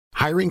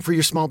Hiring for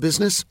your small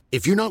business?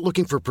 If you're not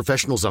looking for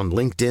professionals on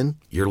LinkedIn,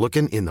 you're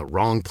looking in the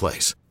wrong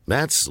place.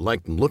 That's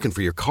like looking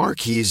for your car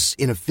keys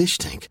in a fish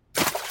tank.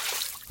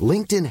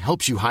 LinkedIn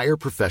helps you hire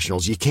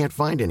professionals you can't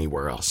find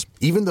anywhere else,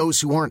 even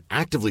those who aren't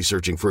actively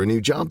searching for a new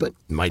job but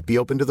might be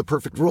open to the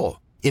perfect role.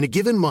 In a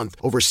given month,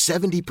 over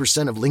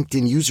 70% of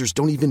LinkedIn users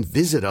don't even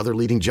visit other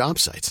leading job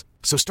sites.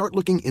 So start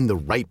looking in the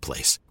right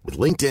place. With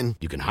LinkedIn,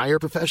 you can hire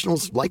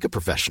professionals like a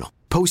professional.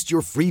 Post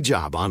your free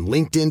job on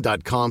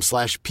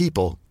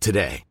linkedin.com/people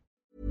today.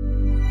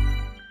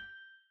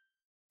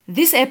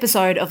 This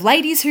episode of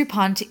Ladies Who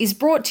Punt is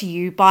brought to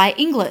you by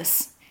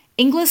Inglis.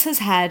 Inglis has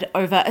had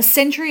over a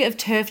century of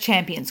turf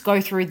champions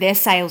go through their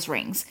sales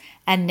rings,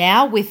 and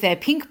now with their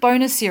Pink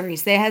Bonus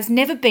series, there has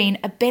never been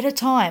a better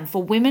time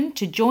for women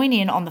to join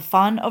in on the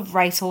fun of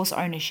racehorse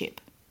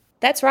ownership.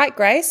 That's right,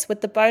 Grace.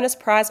 With the bonus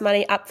prize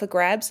money up for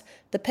grabs,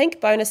 the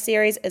Pink Bonus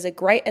series is a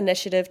great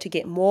initiative to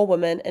get more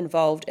women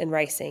involved in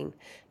racing,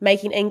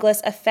 making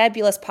Inglis a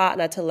fabulous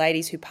partner to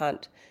Ladies Who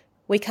Punt.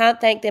 We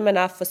can't thank them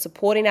enough for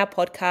supporting our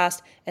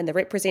podcast and the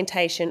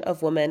representation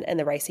of women in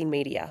the racing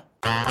media.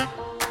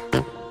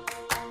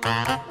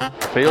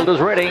 Field is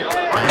ready.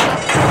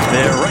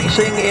 They're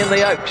racing in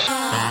the Oaks.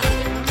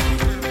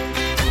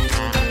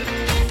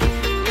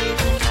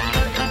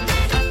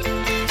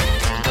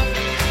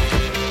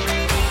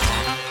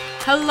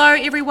 Hello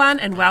everyone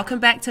and welcome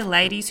back to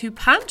Ladies Who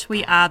Punt.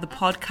 We are the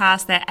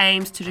podcast that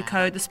aims to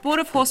decode the sport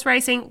of horse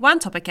racing one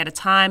topic at a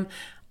time.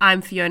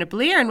 I'm Fiona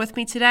Blair and with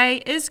me today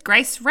is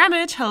Grace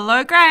Ramage.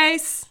 Hello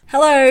Grace.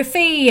 Hello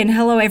Fee, and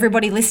hello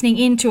everybody listening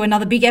in to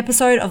another big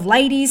episode of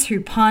Ladies Who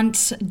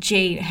Punt.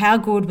 Gee, how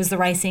good was the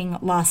racing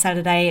last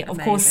Saturday? Amazing. Of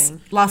course,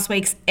 last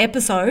week's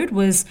episode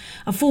was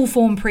a full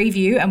form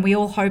preview and we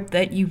all hope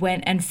that you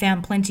went and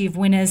found plenty of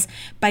winners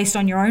based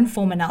on your own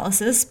form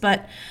analysis.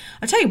 But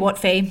I tell you what,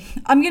 Fee,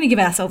 I'm going to give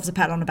ourselves a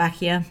pat on the back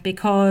here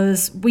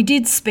because we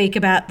did speak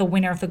about the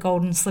winner of the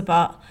Golden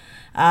Slipper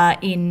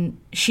in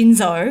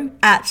Shinzo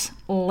at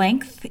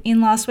length in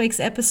last week's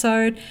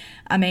episode.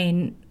 I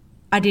mean,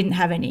 I didn't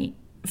have any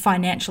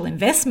financial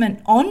investment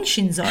on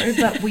Shinzo,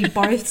 but we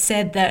both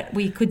said that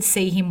we could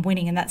see him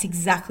winning, and that's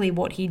exactly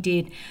what he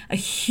did. A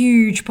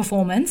huge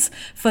performance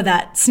for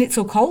that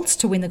Snitzel Colt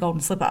to win the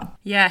Golden Slipper.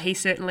 Yeah, he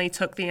certainly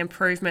took the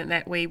improvement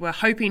that we were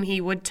hoping he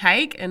would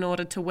take in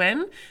order to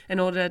win, in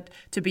order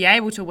to be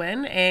able to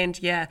win. And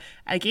yeah,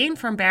 again,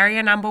 from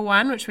barrier number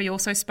 1, which we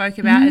also spoke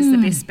about as the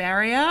best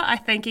barrier, I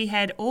think he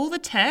had all the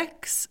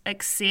ticks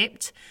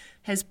except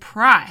his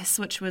price,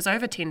 which was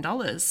over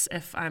 $10,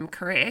 if I'm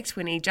correct,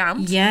 when he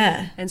jumped.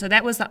 Yeah. And so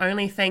that was the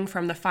only thing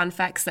from the fun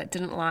facts that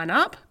didn't line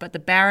up. But the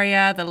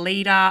barrier, the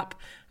lead up,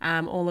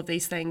 all of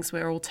these things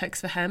were all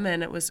ticks for him.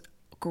 And it was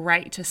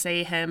great to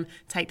see him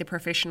take the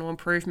professional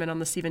improvement on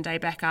the 7-day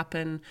backup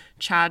and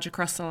charge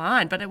across the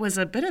line. But it was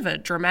a bit of a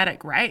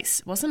dramatic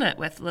race, wasn't it?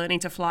 With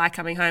learning to fly,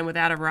 coming home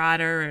without a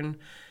rider, and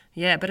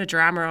yeah, a bit of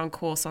drama on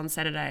course on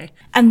Saturday.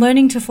 And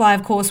Learning to Fly,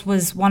 of course,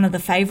 was one of the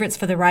favourites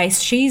for the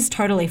race. She's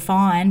totally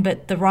fine,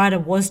 but the rider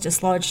was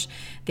dislodged.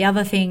 The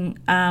other thing,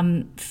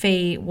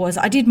 Fee, was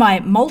I did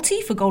my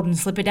multi for Golden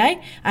Slipper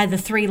Day. I had the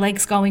 3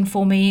 legs going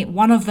for me.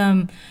 One of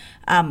them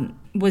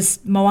was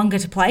Moanga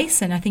to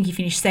place, and I think he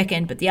finished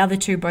second, but the other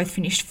 2 both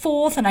finished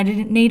 4th, and I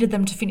needed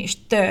them to finish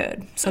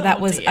 3rd. So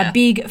that was a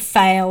big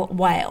fail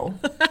whale.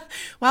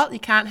 Well, you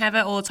can't have it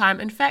all the time.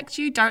 In fact,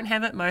 you don't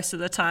have it most of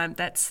the time.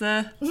 That's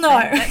the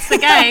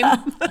game.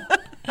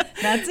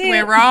 That's it.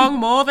 We're wrong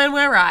more than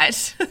we're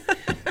right.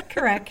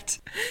 Correct.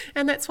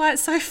 And that's why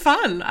it's so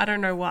fun. I don't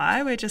know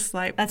why. We're just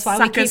like that's why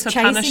suckers we keep for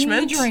chasing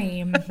punishment. the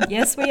dream.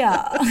 Yes, we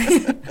are.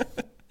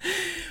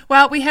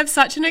 Well, we have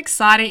such an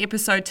exciting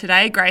episode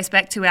today, Grace,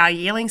 back to our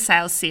yearling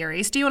sales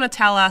series. Do you want to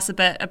tell us a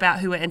bit about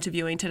who we're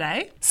interviewing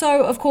today?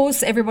 So, of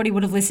course, everybody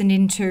would have listened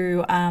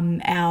into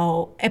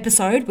our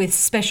episode with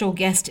special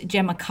guest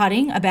Gemma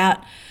Cutting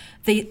about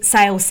the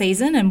sale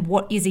season and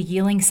what is a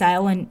yearling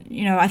sale. And,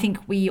 you know, I think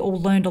we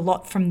all learned a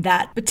lot from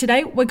that. But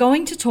today we're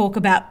going to talk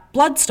about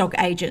bloodstock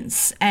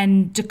agents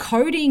and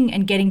decoding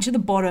and getting to the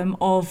bottom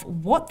of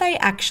what they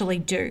actually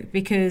do,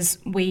 because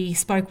we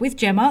spoke with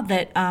Gemma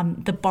that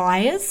the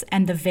buyers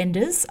and the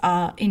vendors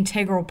are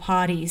integral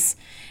parties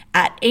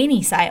at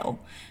any sale,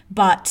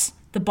 but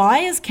the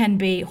buyers can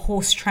be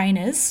horse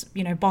trainers,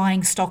 you know,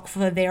 buying stock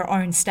for their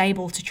own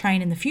stable to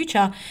train in the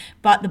future,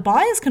 but the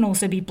buyers can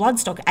also be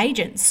bloodstock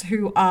agents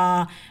who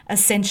are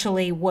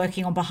essentially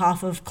working on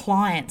behalf of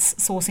clients,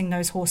 sourcing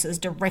those horses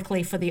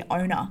directly for the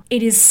owner.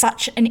 It is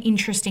such an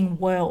interesting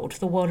world,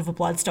 the world of a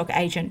bloodstock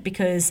agent,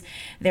 because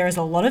there is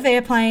a lot of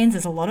airplanes,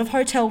 there's a lot of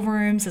hotel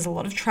rooms, there's a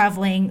lot of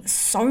traveling,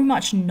 so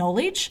much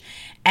knowledge.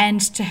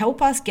 And to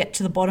help us get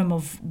to the bottom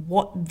of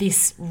what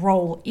this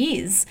role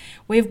is,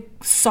 we're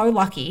so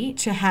lucky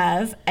to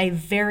have a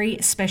very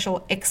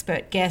special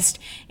expert guest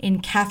in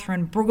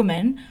Catherine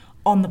Brueggemann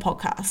on the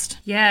podcast.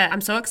 Yeah,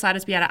 I'm so excited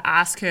to be able to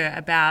ask her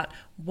about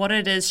what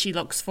it is she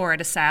looks for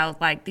at a sale.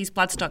 Like these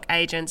bloodstock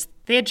agents,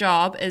 their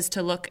job is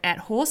to look at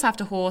horse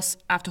after horse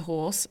after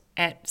horse,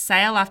 at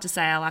sale after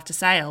sale after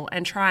sale,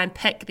 and try and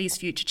pick these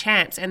future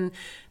champs. And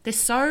they're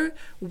so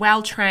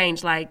well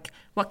trained. Like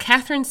what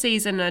Catherine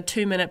sees in a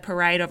 2-minute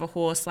parade of a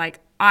horse, like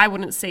I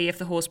wouldn't see if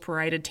the horse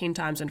paraded 10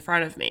 times in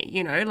front of me,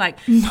 you know, like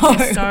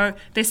No.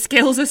 their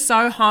skills are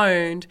so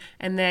honed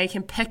and they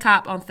can pick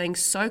up on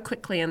things so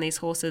quickly in these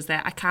horses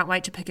that I can't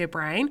wait to pick her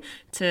brain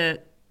to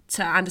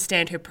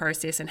understand her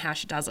process and how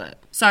she does it.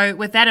 So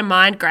with that in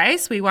mind,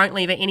 Grace, we won't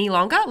leave it any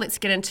longer. Let's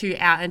get into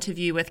our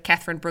interview with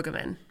Catherine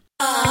Brueggemann.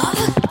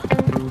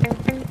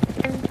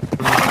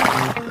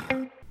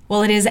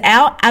 Well, it is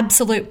our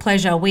absolute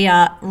pleasure. We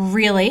are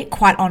really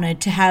quite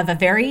honoured to have a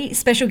very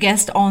special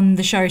guest on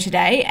the show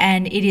today,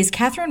 and it is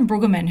Catherine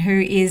Brueggemann, who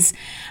is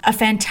a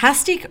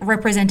fantastic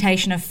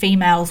representation of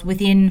females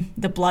within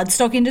the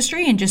bloodstock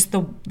industry and just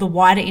the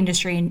wider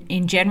industry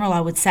in general,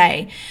 I would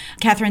say.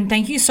 Catherine,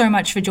 thank you so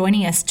much for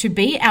joining us to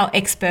be our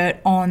expert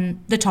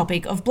on the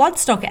topic of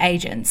bloodstock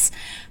agents.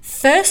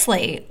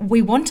 Firstly,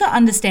 we want to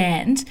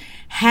understand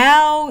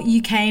how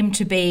you came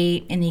to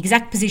be in the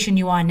exact position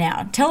you are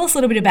now. Tell us a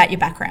little bit about your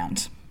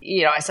background.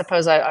 You know, I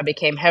suppose I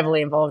became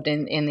heavily involved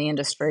in the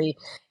industry,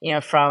 you know,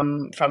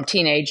 from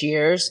teenage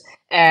years,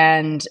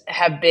 and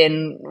have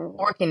been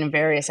working in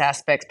various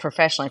aspects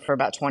professionally for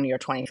about 20 or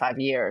 25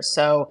 years.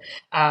 So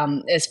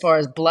as far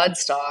as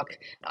bloodstock,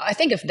 I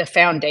think if the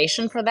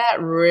foundation for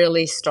that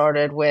really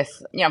started with,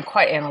 you know, I'm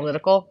quite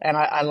analytical, and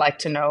I like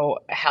to know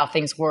how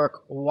things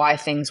work, why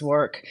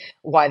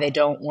they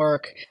don't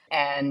work,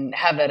 and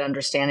have that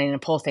understanding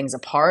and pull things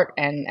apart.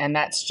 And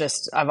that's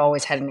just, I've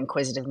always had an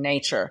inquisitive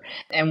nature.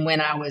 And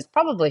when I was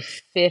probably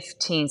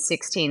 15,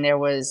 16,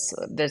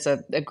 there's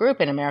a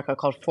group in America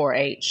called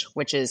 4-H,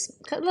 which is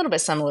a little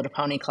bit similar to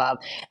Pony Club.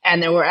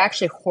 And there were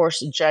actually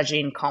horse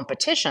judging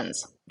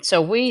competitions.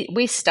 So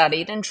we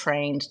studied and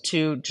trained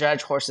to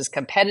judge horses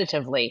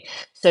competitively.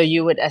 So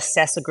you would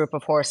assess a group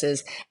of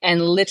horses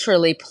and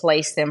literally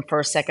place them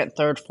first, second,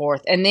 third,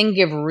 fourth, and then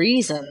give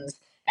reasons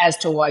as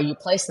to why you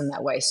place them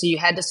that way. So you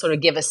had to sort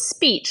of give a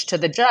speech to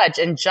the judge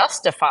and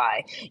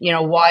justify, you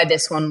know, why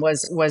this one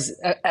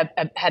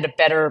had a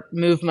better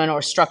movement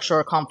or structure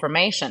or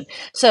conformation.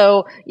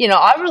 So, you know,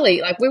 I really,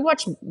 like, we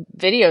watched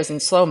videos in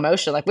slow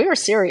motion, like we were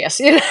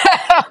serious, you know,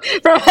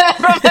 from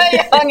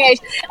a young age.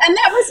 And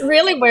that was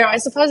really where I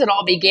suppose it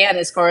all began,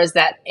 as far as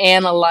that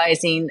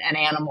analyzing an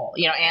animal,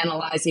 you know,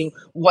 analyzing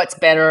what's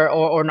better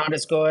or not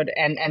as good,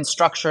 and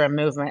structure and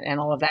movement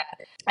and all of that.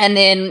 And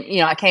then, you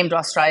know, I came to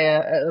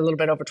Australia a little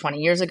bit over 20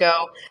 years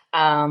ago,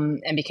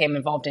 and became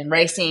involved in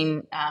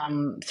racing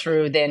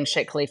through then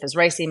Sheikh Khalifa's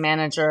racing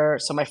manager.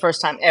 So my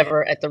first time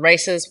ever at the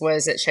races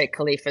was at Sheikh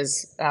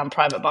Khalifa's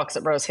private box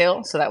at Rose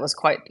Hill. So that was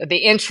quite the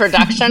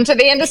introduction to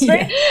the industry.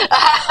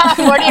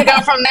 Where do you go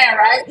from there,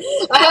 right?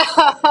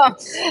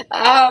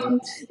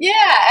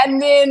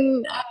 And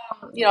then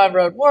you know, I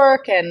rode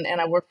work, and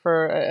I worked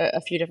for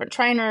a few different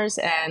trainers,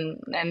 and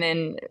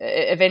then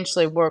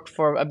eventually worked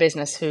for a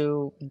business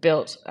who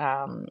built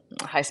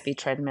high-speed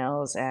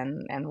treadmills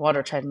and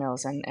water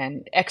treadmills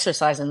and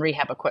exercise and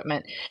rehab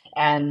equipment.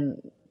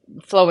 And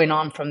flowing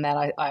on from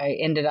that, I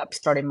ended up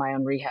starting my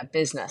own rehab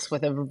business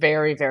with a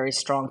very, very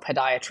strong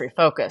podiatry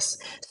focus.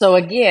 So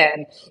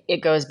again, it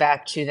goes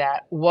back to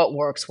that: what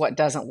works, what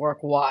doesn't work,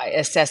 why,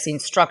 assessing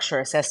structure,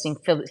 assessing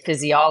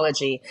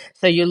physiology.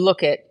 So you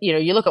look at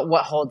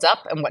what holds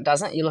up and what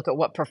doesn't. You look at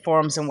what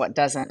performs and what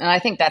doesn't. And I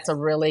think that's a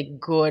really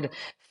good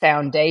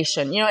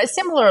foundation. You know, it's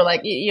similar, like,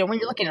 you know, when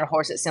you're looking at a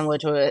horse, it's similar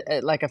to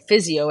like a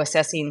physio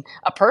assessing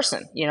a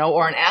person, you know,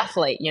 or an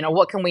athlete. You know,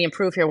 what can we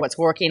improve here? What's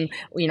working?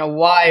 You know,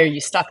 why are you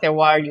stuck there?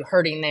 Why are you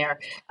hurting there?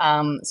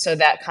 So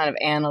that kind of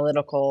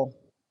analytical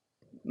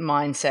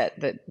mindset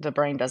that the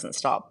brain doesn't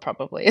stop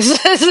probably is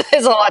a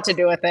lot to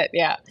do with it.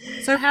 Yeah.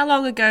 So how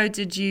long ago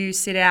did you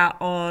set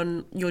out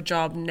on your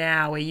job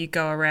now, where you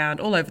go around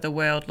all over the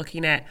world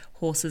looking at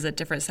horses at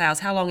different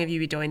sales? How long have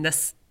you been doing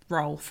this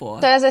role for?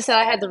 So as I said,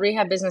 I had the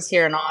rehab business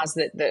here in Oz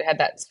that had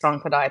that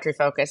strong podiatry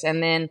focus.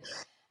 And then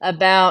it'd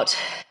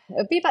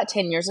be about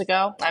 10 years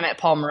ago, I met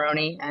Paul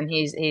Moroney, and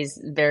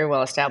he's very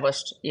well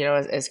established, you know,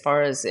 as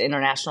far as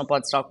international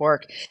bloodstock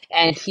work.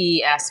 And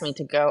he asked me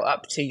to go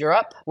up to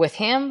Europe with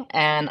him,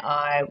 and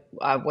I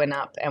went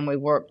up and we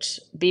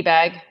worked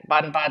BBAG,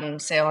 Baden-Baden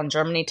sale in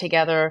Germany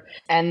together.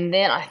 And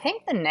then I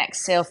think the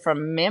next sale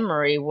from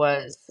memory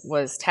was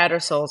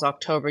Tattersalls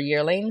October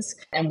Yearlings,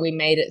 and we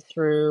made it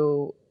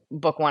through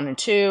book 1 and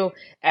 2,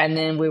 and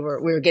then we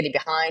were getting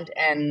behind,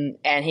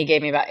 and he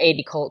gave me about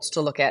 80 colts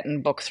to look at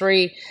in book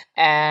 3.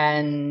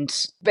 And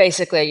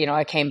basically, you know,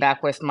 I came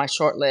back with my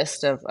short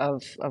list of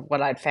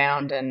what I'd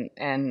found,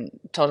 and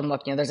told him,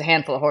 look, you know, there's a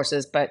handful of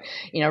horses, but,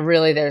 you know,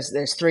 really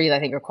there's 3 that I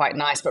think are quite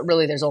nice, but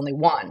really there's only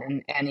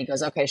 1. And he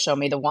goes, okay, show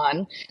me the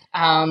 1,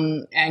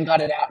 and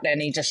got it out,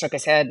 and he just shook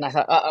his head, and I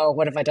thought,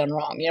 what have I done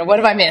wrong? You know, what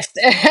have I missed?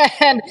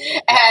 and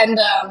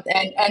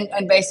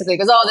basically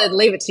goes, then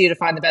leave it to you to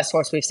find the best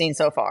horse we've seen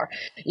so far.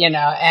 You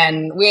know,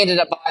 and we ended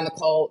up buying the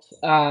colt.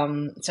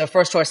 So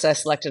first horse I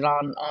selected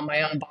on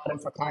my own, bought him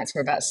for clients for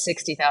about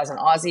 60,000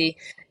 Aussie,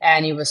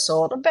 and he was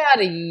sold about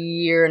a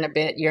year and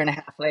a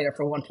half later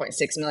for 1.6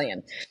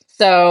 million.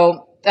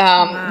 So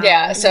Wow.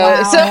 yeah, so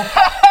Wow. so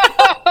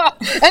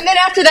And then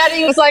after that,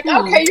 he was like,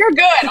 okay, you're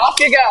good. Off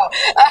you go.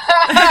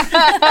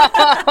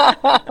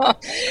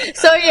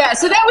 So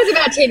that was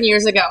about 10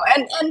 years ago.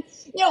 And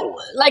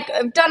like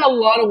I've done a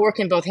lot of work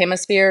in both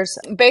hemispheres.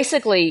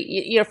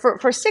 Basically,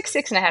 for six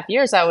and a half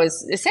years, I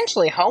was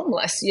essentially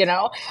homeless,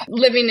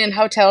 living in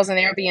hotels and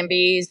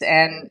Airbnbs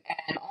and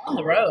on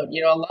the road,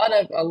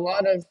 a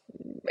lot of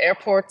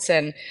airports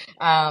and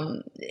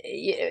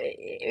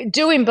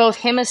doing both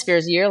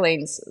hemispheres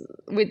yearlings.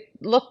 We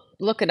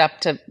look it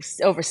up to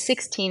over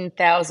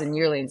 16,000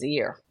 yearlings a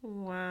year.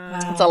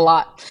 Wow. It's a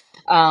lot.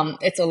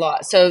 It's a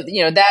lot. So,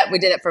 that we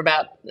did it for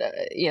about,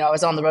 I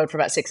was on the road for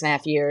about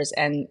 6.5 years,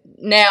 and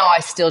now I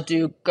still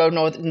do go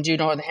north and do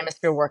Northern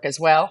Hemisphere work as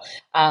well.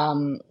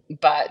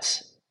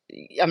 But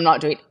I'm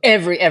not doing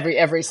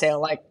every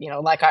sale like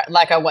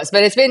I was,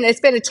 but it's been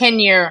a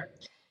 10-year,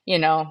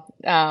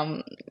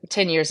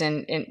 10 years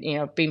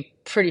in being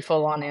pretty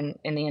full on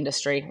in the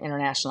industry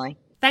internationally.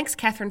 Thanks,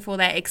 Catherine, for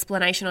that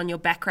explanation on your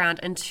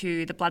background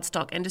into the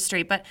bloodstock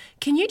industry. But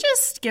can you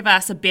just give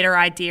us a better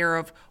idea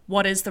of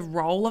what is the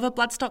role of a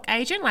bloodstock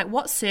agent? Like,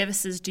 what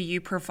services do you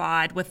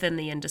provide within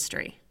the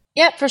industry?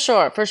 Yeah, for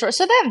sure.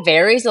 So that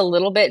varies a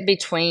little bit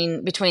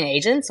between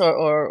agents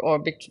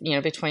or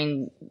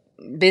between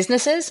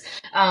businesses.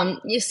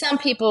 Some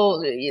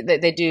people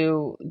they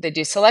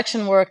do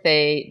selection work.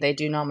 They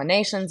do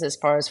nominations as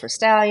far as for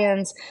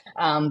stallions.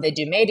 They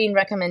do mating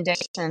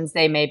recommendations.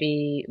 They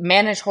maybe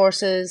manage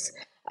horses.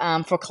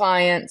 For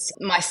clients.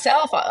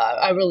 Myself,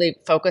 I really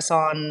focus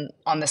on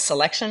the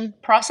selection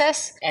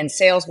process and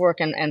sales work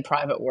and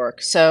private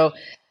work. So,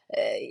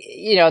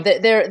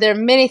 there are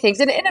many things.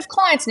 And if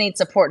clients need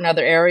support in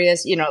other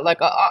areas,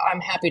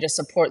 I'm happy to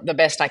support the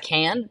best I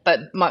can. But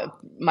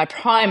my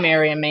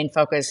primary and main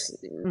focus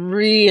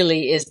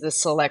really is the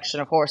selection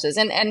of horses.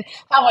 And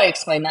how I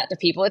explain that to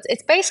people,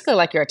 it's basically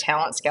like you're a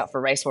talent scout for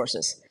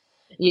racehorses.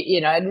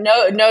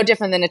 No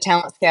different than a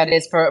talent scout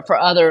is for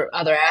other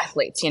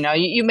athletes.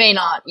 You may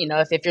not,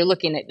 if you're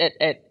looking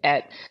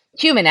at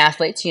human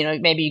athletes,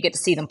 maybe you get to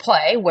see them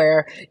play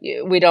where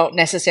we don't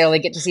necessarily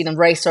get to see them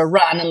race or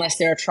run unless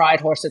they're a tried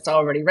horse that's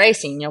already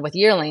racing, with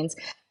yearlings.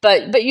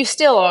 But you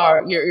still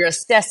are, you're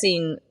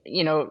assessing,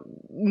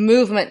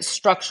 movement,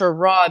 structure,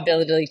 raw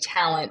ability,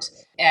 talent,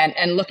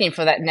 and looking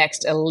for that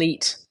next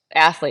elite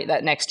athlete,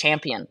 that next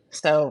champion.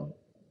 So,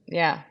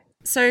 yeah.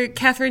 So,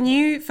 Catherine,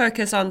 you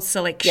focus on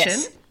selection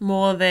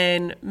more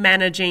than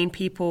managing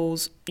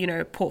people's,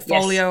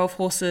 portfolio of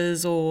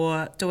horses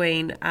or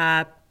doing,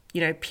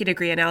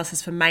 pedigree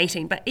analysis for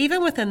mating. But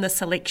even within the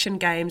selection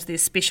games,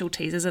 there's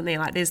specialties, isn't there?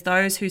 Like there's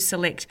those who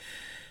select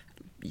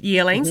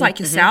yearlings like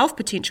yourself,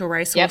 potential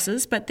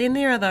racehorses, but then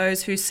there are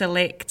those who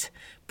select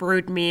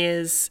brood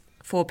mares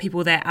for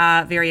people that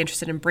are very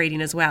interested in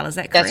breeding as well. Is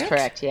that correct? That's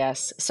correct,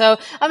 yes. So,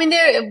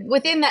 there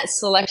within that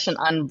selection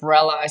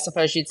umbrella, I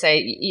suppose you'd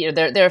say,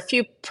 there are a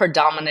few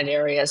predominant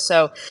areas.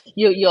 So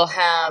you'll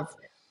have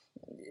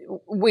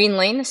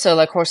weanling, so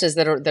like horses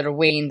that are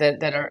weaned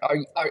that are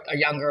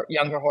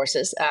younger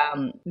horses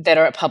that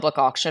are at public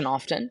auction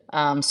often.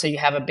 So you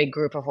have a big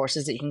group of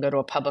horses that you can go to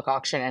a public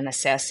auction and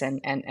assess,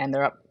 and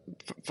they're up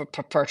for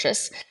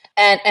purchase.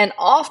 And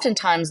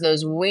oftentimes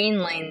those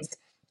weanlings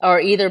are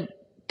either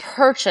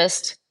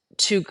purchased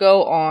to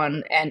go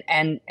on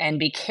and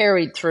be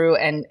carried through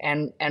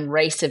and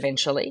race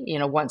eventually,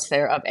 once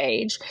they're of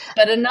age.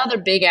 But another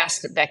big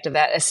aspect of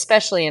that,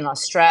 especially in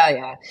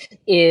Australia,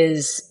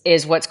 is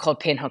what's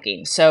called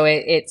pinhooking. So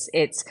it's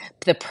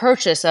the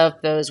purchase of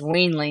those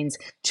weanlings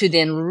to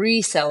then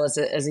resell as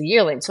a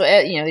yearling. So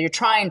you're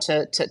trying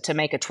to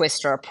make a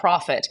twist or a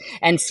profit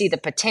and see the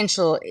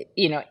potential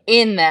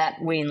in that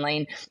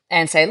weanling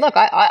and say, look,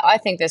 I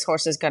think this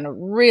horse is going to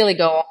really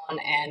go on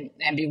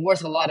and be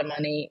worth a lot of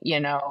money,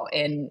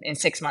 in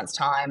 6 months'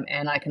 time,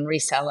 and I can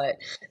resell it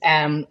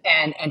and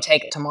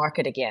take it to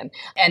market again.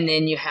 And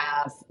then you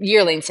have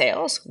yearling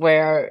sales,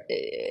 where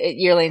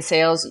yearling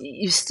sales,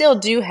 you still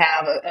do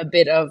have a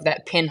bit of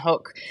that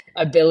pinhook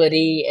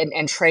ability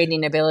and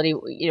trading ability,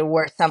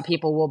 where some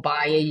people will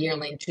buy a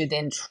yearling to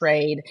then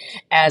trade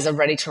as a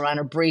ready to run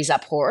or breeze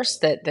up horse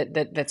that's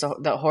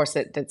the horse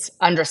that's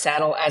under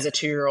saddle as a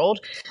 2-year-old.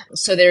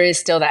 So there is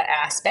still that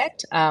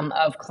aspect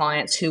of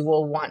clients who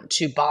will want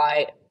to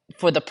buy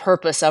for the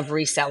purpose of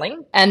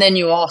reselling. And then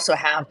you also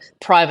have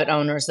private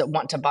owners that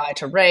want to buy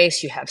to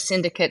race. You have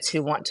syndicates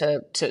who want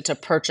to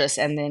purchase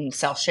and then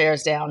sell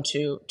shares down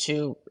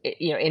to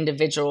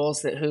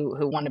individuals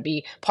who want to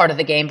be part of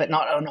the game but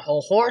not own a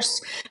whole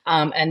horse.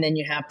 And then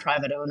you have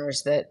private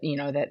owners that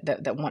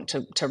want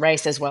to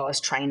race, as well as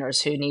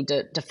trainers who need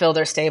to fill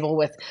their stable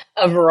with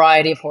a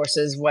variety of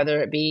horses,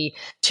 whether it be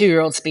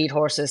 2-year-old speed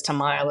horses to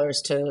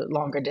milers to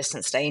longer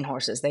distance staying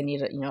horses. They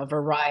need a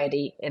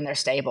variety in their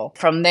stable.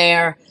 From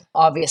there,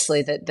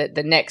 obviously,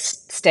 the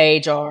next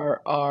stage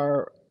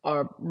are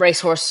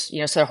racehorse,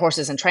 so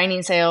horses and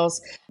training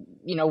sales.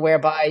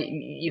 whereby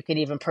you could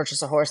even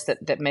purchase a horse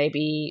that may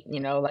be,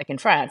 like in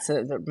France,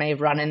 that may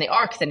run in the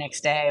Arc the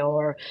next day,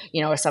 or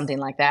or something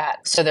like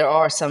that. So there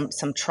are some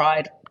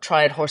tried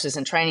horses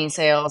in training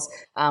sales.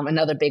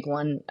 Another big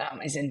one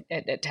is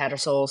at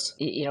Tattersalls,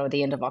 at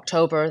the end of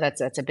October.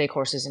 That's a big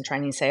horses in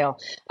training sale.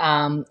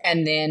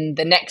 And then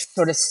the next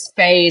sort of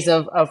phase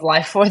of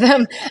life for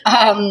them,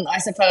 I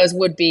suppose,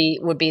 would be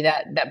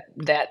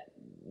that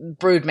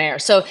brood mare.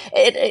 So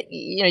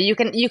you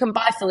can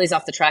buy fillies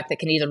off the track that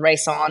can either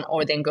race on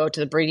or then go to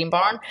the breeding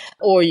barn,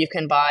 or you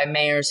can buy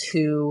mares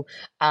who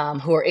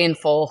are in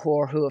foal,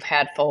 who have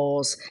had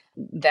foals,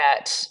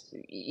 that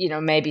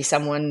maybe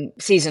someone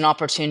sees an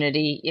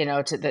opportunity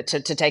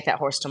to take that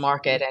horse to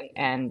market,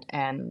 and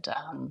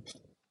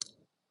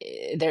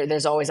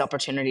there's always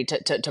opportunity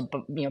to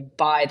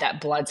buy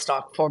that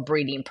bloodstock for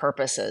breeding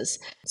purposes.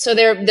 So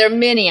there are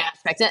many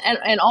aspects,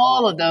 and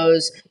all of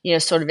those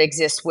sort of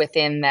exist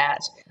within that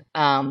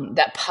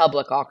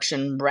public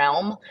auction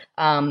realm,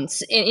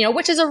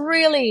 which is a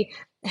really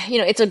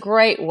it's a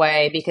great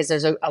way, because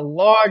there's a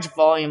large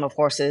volume of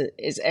horses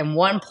is in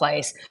one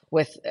place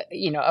with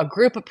a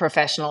group of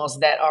professionals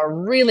that are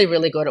really,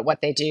 really good at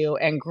what they do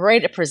and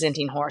great at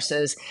presenting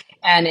horses,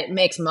 and it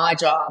makes my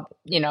job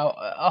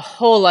a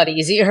whole lot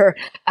easier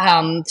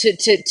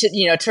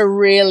to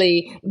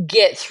really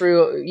get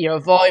through a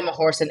volume of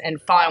horse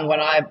and find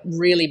what I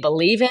really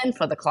believe in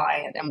for the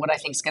client and what I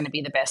think is going to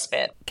be the best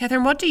fit.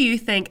 Catherine, what do you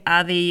think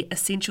are the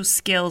essential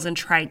skills and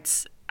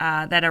traits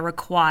that are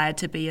required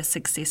to be a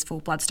successful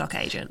bloodstock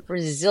agent?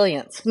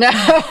 Resilience. No.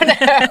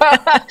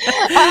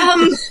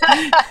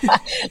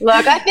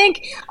 Look, I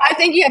think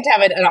you have to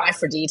have an eye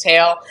for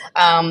detail.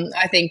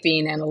 I think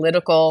being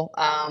analytical,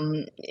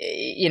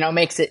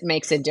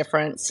 makes a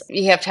difference.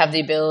 You have to have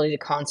the ability to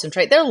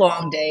concentrate. They're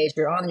long days.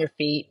 You're on your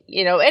feet,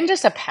 and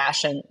just a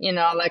passion.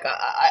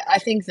 I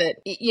think that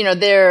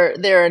there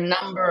are a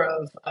number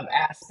of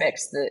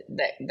aspects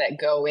that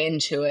go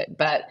into it,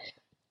 but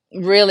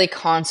really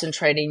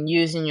concentrating,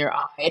 using your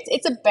eye.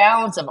 It's a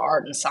balance of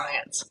art and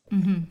science.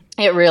 Mm-hmm.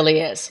 It really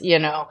is. You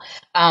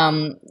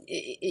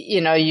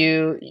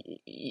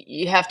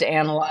have to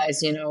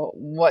analyze,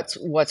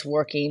 what's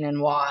working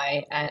and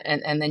why,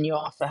 and then you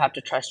also have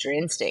to trust your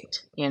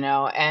instinct,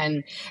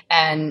 and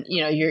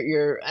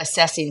you're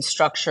assessing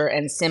structure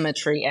and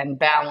symmetry and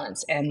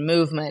balance and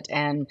movement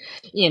and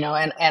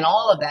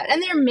all of that.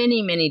 And there are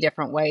many, many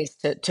different ways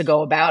to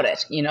go about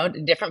it.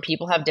 Different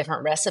people have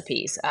different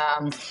recipes.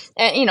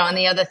 And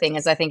the other thing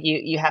is, I think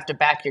you have to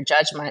back your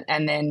judgment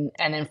and then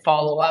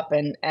follow up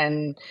and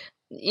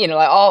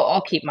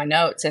I'll keep my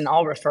notes and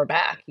I'll refer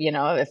back.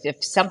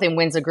 If something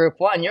wins a Group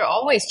 1, you're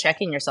always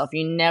checking yourself.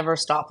 You never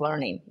stop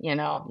learning. You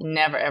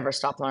never ever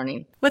stop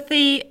learning. With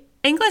the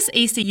English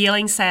Easter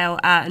yearling sale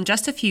in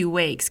just a few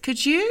weeks,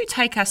 could you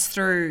take us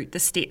through the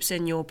steps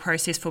in your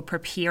process for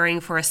preparing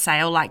for a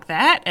sale like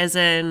that? As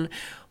in,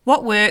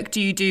 what work do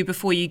you do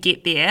before you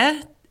get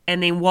there?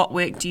 And then what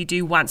work do you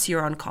do once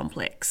you're on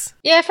complex?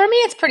 Yeah, for me,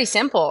 it's pretty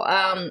simple.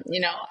 I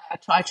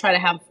try to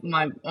have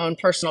my own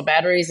personal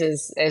batteries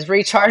as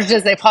recharged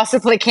as they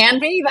possibly can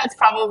be. That's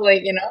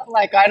probably,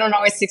 I don't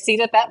always succeed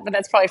at that, but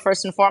that's probably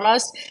first and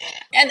foremost.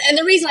 And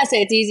the reason I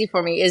say it's easy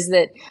for me is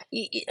that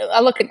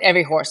I look at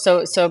every horse.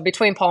 So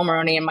between Paul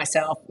Moroney and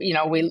myself,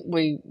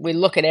 we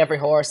look at every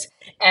horse,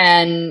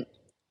 and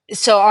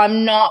so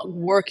I'm not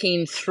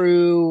working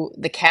through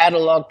the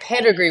catalog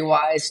pedigree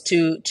wise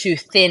to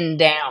thin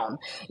down,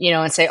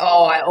 and say,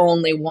 oh, I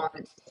only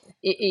want,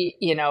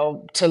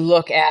 to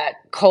look at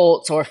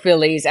colts or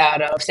fillies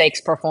out of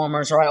stakes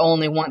performers, or I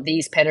only want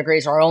these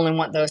pedigrees, or I only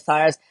want those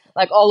sires.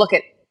 Like, I'll look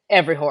at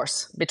every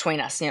horse between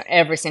us,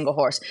 every single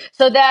horse.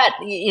 So that,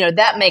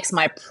 that makes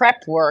my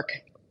prep work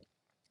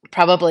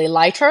probably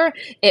lighter.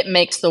 It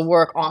makes the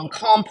work on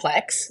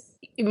complex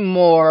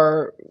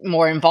more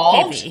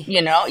involved. Heavy.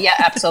 Yeah,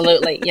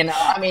 absolutely.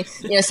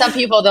 Some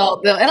people they'll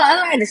and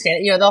I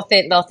understand it,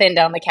 they'll thin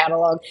down the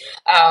catalog,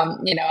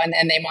 and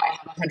they might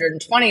have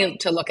 120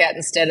 to look at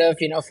instead of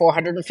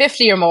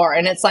 450 or more,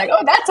 and it's like,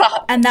 oh,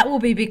 and that will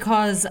be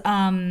because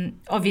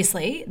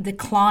obviously the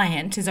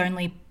client is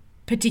only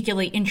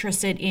particularly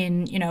interested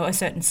in a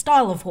certain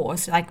style of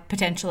horse, like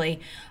potentially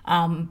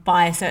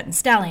buy a certain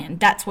stallion.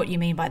 That's what you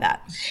mean by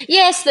that?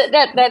 Yes,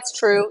 that's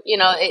true.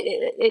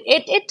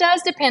 It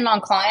does depend on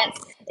clients.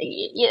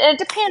 It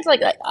depends.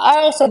 Like, I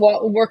also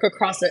work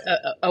across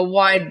a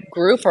wide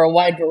group or a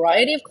wide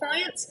variety of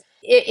clients.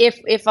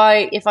 If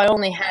I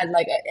only had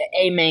like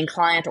a main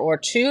client or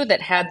two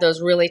that had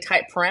those really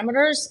tight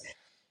parameters,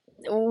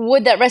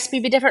 would that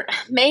recipe be different?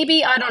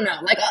 Maybe. I don't know.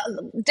 Like,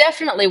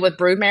 definitely with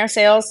broodmare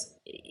sales,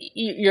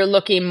 you're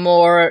looking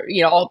more,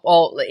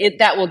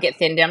 that will get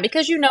thinned down,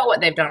 because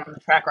what they've done on the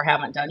track or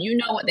haven't done.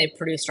 What they've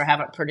produced or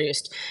haven't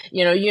produced.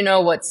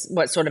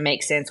 What sort of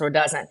makes sense or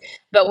doesn't.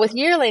 But with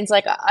yearlings,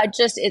 like,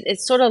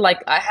 it's sort of like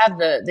I have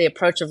the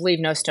approach of leave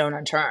no stone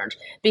unturned,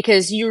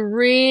 because you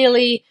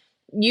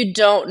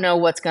don't know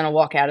what's going to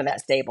walk out of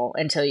that stable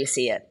until you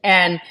see it.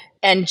 And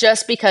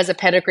just because a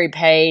pedigree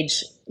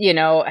page,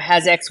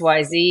 has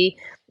XYZ,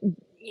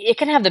 it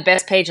can have the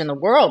best page in the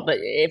world, but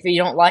if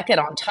you don't like it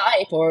on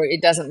type or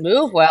it doesn't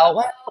move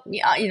well,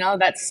 yeah,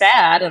 that's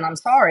sad and I'm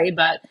sorry,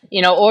 but,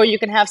 or you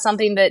can have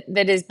something that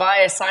is by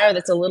a sire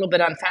that's a little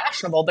bit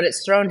unfashionable, but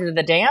it's thrown to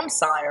the dam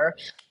sire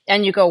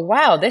and you go,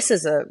 wow, this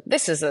is a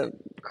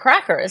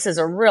cracker. This is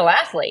a real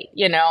athlete,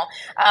 and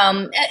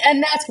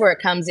that's where it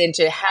comes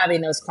into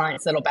having those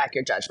clients that'll back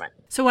your judgment.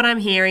 So what I'm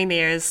hearing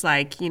there is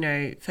like,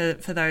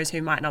 for those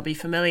who might not be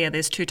familiar,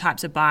 there's two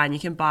types of buying. You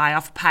can buy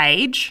off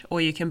page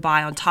or you can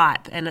buy on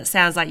type. And it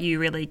sounds like you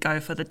really go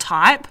for the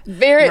type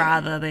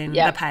rather than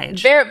the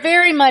page. Very,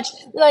 very much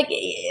like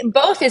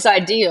both is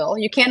ideal.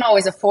 You can't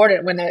always afford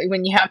it when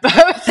you have both.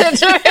 It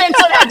depends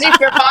on how deep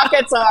your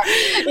pockets are.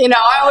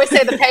 I always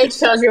say the page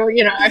tells you,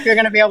 if you're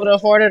going to be able to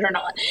afford it or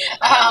not.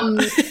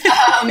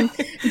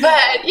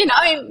 But,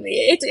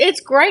 it's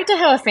great to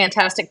have a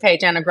fantastic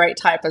page and a great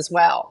type as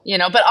well,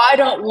 but I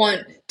don't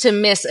want to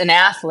miss an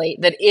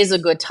athlete that is a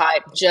good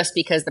type just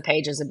because the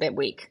page is a bit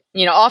weak.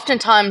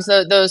 Oftentimes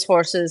those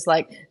horses,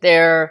 like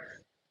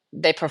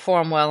they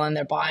perform well and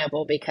they're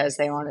buyable because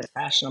they aren't as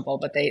fashionable,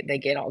 but they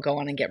go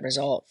on and get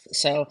results.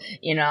 So,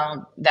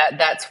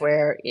 that's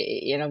where,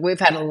 we've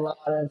had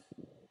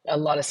a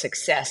lot of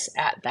success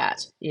at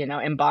that,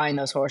 in buying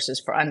those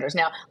horses for unders.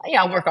 Now,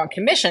 I work on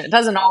commission. It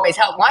doesn't always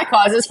help my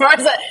cause as far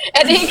as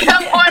an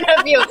income point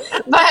of view,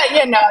 but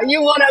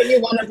you want to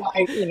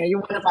buy, you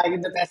want to buy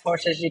the best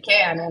horses you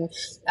can,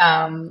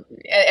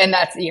 and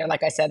that's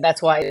like I said,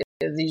 that's why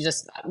you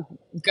just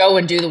go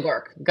and do the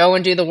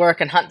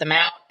work and hunt them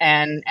out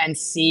and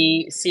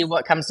see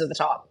what comes to the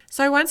top.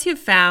 So once you've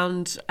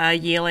found a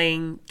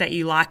yearling that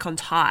you like on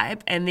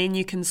type, and then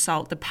you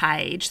consult the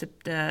page,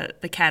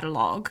 the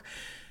catalogue.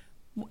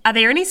 Are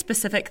there any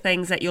specific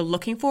things that you're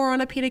looking for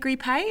on a pedigree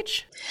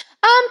page?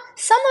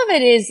 Some of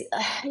it is,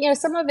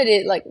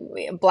 like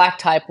black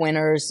type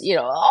winners,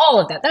 all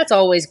of that. That's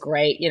always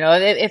great.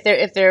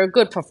 If they're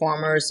good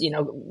performers,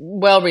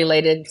 well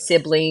related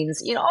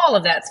siblings, all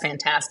of that's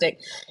fantastic.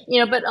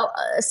 But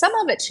some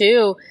of it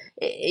too,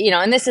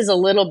 and this is a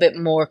little bit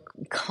more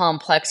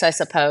complex, I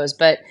suppose.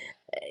 But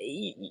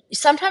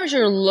sometimes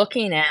you're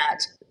looking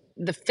at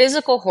the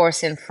physical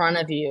horse in front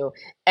of you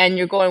and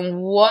you're going,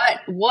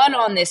 what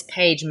on this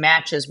page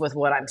matches with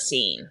what I'm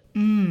seeing?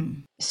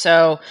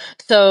 So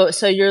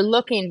you're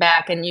looking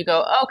back and you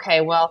go, okay,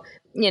 well,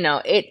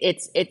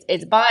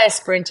 it's by a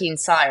sprinting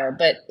sire,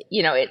 but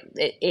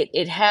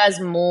it has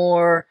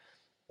more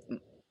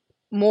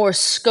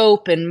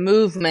scope and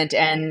movement,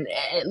 and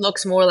it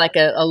looks more like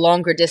a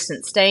longer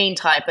distance staying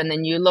type. And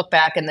then you look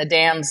back and the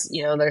dams,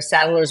 there's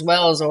Saddler's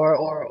Wells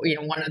or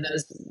one of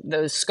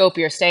those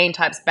scopier staying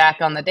types back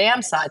on the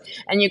dam side,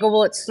 and you go,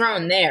 well, it's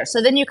thrown there.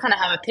 So then you kind of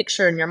have a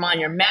picture in your mind.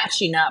 You're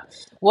matching up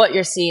what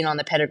you're seeing on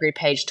the pedigree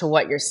page to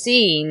what you're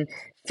seeing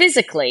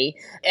physically,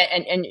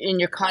 and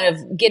you're kind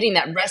of getting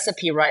that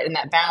recipe right and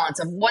that balance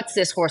of what's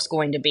this horse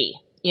going to be.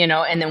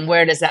 And then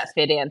where does that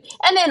fit in?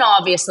 And then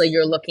obviously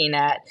you're looking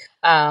at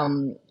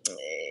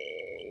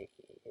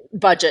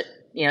budget.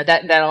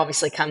 That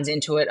obviously comes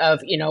into it of,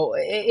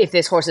 if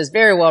this horse is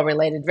very well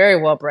related,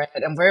 very well bred,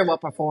 and very well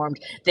performed,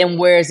 then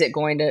where is it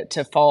going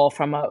to fall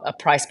from a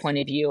price point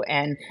of view?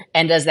 And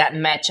does that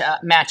match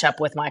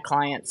up with my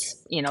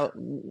clients,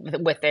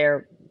 with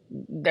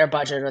their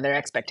budget or their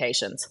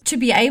expectations? To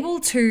be able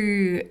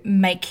to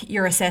make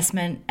your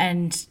assessment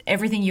and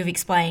everything you've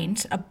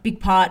explained, a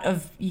big part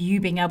of you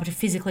being able to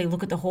physically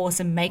look at the horse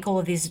and make all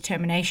of these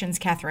determinations,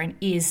 Catherine,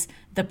 is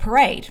the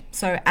parade.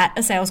 So at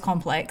a sales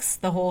complex,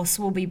 the horse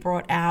will be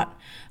brought out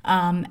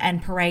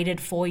and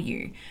paraded for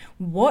you.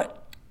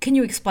 What can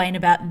you explain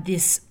about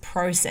this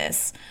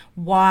process?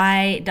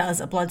 Why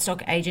does a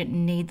bloodstock agent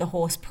need the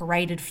horse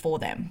paraded for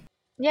them?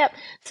 Yep.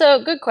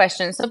 So good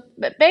question. So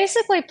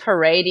basically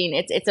parading,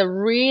 it's a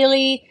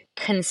really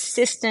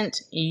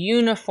consistent,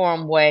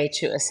 uniform way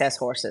to assess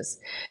horses.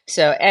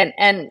 So,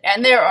 and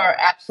there are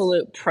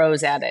absolute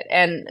pros at it.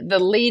 And the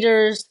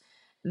leaders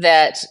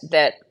that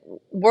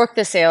work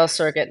the sales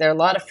circuit, there are a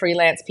lot of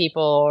freelance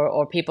people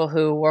or people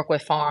who work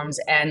with farms,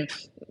 and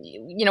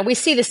we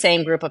see the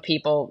same group of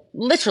people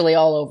literally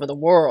all over the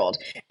world,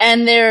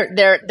 and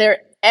they're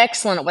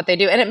excellent at what they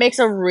do, and it makes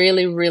a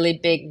really, really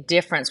big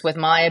difference with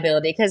my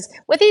ability, because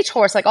with each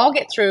horse, like I'll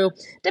get through,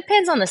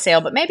 depends on the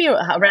sale, but maybe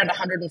around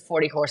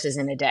 140 horses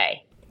in a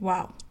day.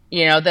 Wow.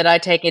 That I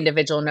take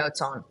individual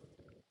notes on.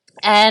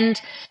 And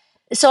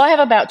so I have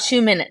about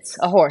 2 minutes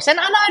a horse, and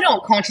I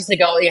don't consciously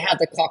go, you have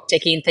the clock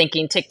ticking,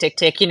 thinking tick, tick,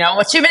 tick,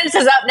 well, 2 minutes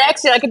is up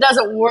next. Like, it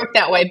doesn't work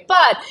that way.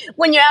 But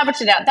when you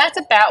average it out, that's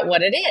about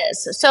what it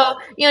is. So,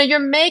 you're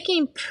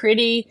making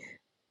pretty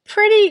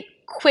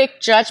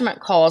quick judgment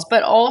calls,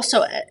 but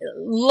also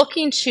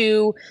looking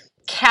to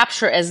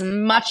capture as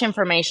much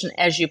information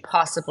as you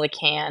possibly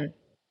can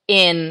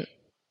in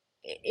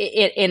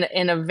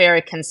a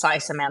very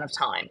concise amount of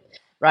time,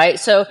 right?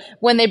 So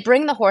when they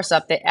bring the horse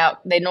up,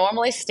 they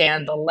normally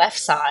stand the left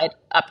side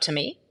up to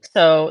me.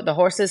 So the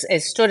horse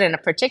is stood in a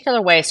particular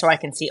way so I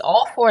can see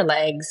all four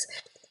legs,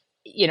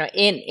 in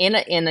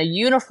a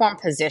uniform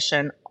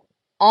position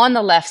on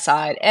the left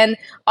side. And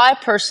I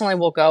personally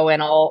will go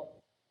and I'll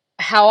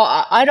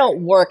how I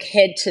don't work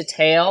head to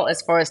tail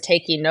as far as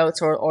taking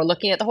notes or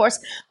looking at the horse.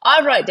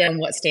 I write down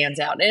what stands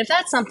out. And if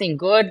that's something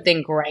good,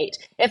 then great.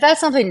 If that's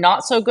something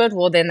not so good,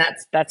 well, then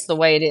that's the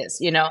way it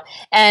is,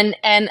 and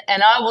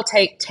I will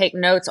take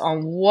notes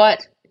on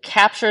what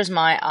captures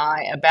my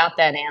eye about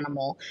that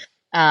animal.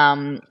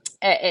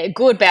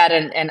 Good, bad,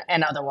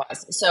 and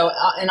otherwise. So,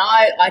 and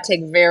I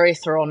take very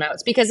thorough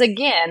notes because,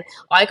 again,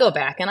 I go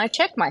back and I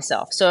check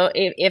myself. So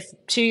if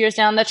 2 years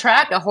down the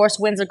track, a horse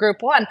wins a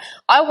Group 1,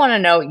 I want to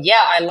know,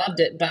 yeah, I loved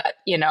it, but,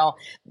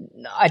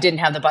 I didn't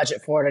have the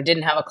budget for it. I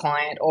didn't have a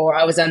client, or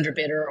I was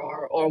underbidder,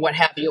 or what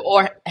have you.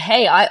 Or,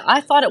 hey,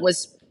 I thought it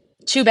was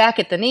too back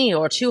at the knee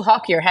or too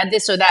hockey or had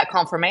this or that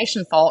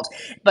conformation fault,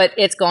 but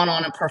it's gone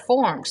on and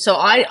performed. So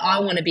I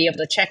want to be able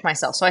to check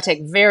myself. So I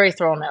take very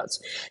thorough notes.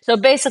 So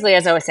basically,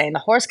 as I was saying, the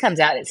horse comes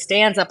out, it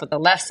stands up at the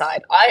left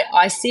side.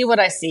 I see what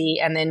I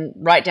see and then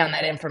write down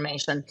that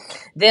information.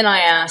 Then I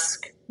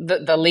ask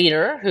the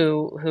leader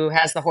who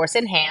has the horse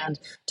in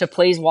hand to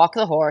please walk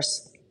the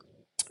horse.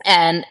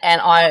 And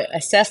I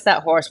assess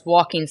that horse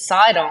walking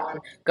side on,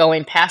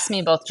 going past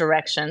me both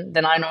direction.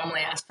 Then I normally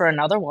ask for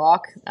another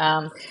walk,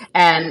 and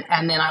then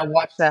I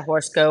watch that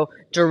horse go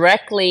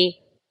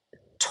directly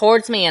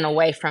towards me and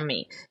away from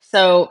me.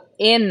 So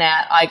in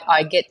that,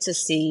 I get to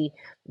see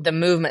the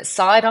movement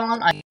side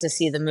on. I get to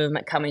see the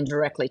movement coming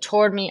directly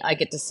toward me. I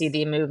get to see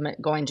the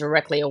movement going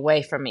directly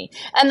away from me.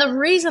 And the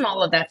reason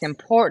all of that's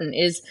important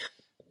is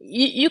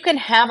you can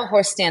have a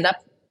horse stand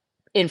up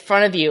in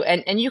front of you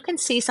and you can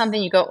see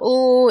something, you go,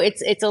 oh,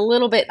 it's a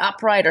little bit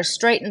upright or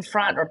straight in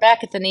front or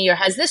back at the knee or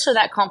has this or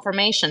that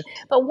conformation.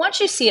 But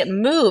once you see it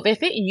move,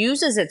 if it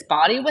uses its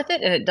body with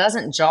it and it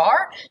doesn't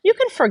jar, you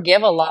can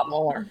forgive a lot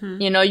more.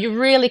 You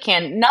really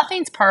can.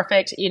 Nothing's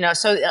perfect,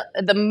 so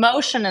the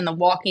motion and the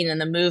walking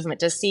and the movement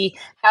to see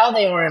how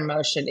they are in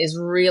motion is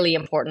really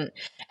important.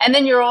 And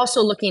then you're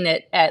also looking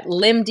at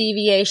limb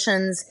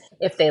deviations,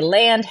 if they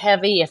land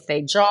heavy, if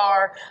they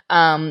jar,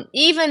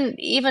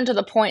 even to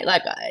the point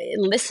like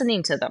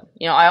listening to them.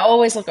 I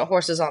always look at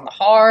horses on the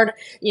hard,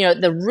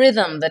 the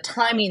rhythm, the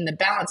timing, the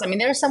balance. I mean,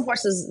 there are some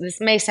horses,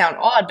 this may sound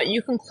odd, but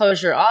you can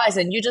close your eyes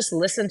and you just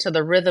listen to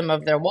the rhythm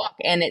of their walk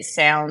and it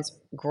sounds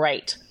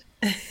great.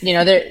 And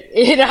there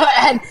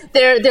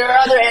are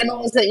other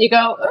animals that you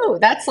go, oh,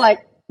 that's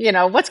like,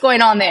 what's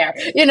going on there?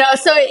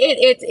 So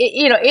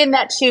in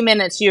that 2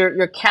 minutes,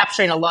 you're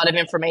capturing a lot of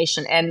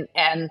information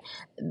and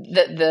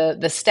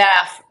the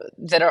staff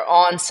that are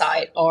on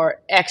site are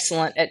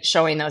excellent at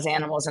showing those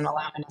animals and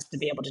allowing us to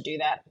be able to do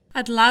that.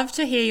 I'd love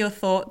to hear your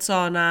thoughts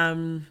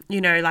on,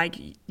 like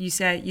you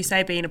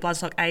say being a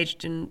Bloodstock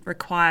agent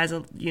requires,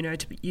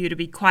 you to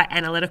be quite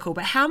analytical,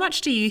 but how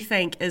much do you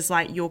think is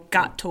like your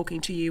gut talking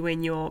to you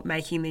when you're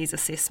making these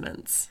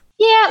assessments?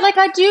 Yeah, like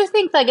I do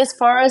think like as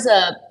far as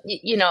a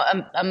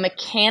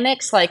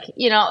mechanics, I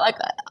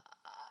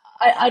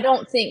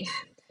don't think,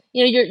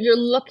 you're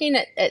looking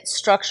at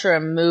structure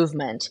and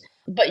movement,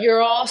 but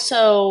you're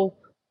also,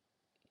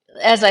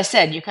 as I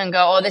said, you can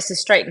go, oh, this is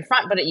straight in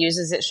front, but it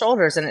uses its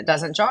shoulders and it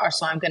doesn't jar,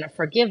 so I'm going to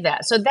forgive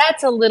that. So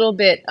that's a little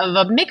bit of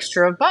a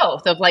mixture of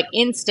both, of like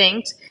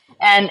instinct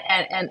and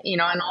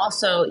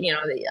also,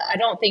 I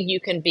don't think you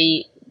can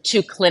be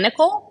too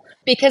clinical.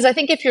 Because I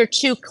think if you're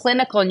too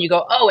clinical and you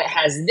go, oh, it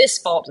has this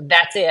fault,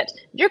 that's it,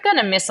 you're going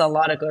to miss a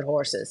lot of good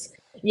horses.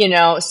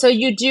 So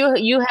you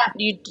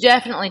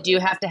definitely do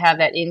have to have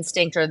that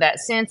instinct or that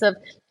sense of,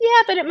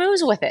 yeah, but it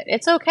moves with it.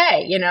 It's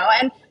okay,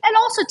 and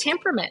also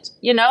temperament,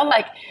 you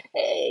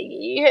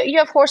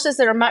have horses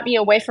that might be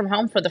away from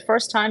home for the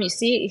first time. You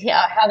see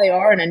how they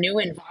are in a new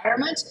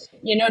environment.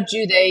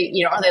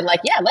 Are they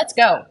like, yeah, let's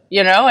go,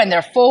 and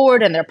they're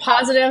forward and they're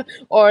positive,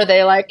 or are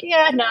they like,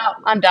 yeah, no,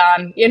 I'm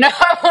done,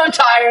 I'm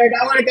tired,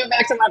 I want to go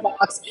back to my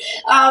box,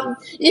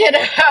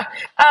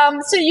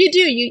 so you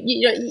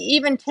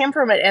even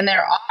temperament in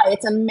their eye.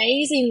 It's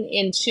amazing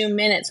in 2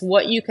 minutes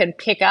what you can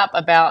pick up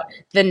about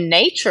the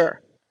nature,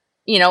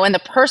 and the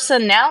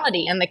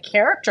personality and the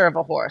character of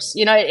a horse,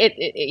 and I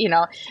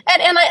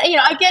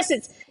guess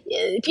it's,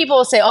 people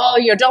will say, oh,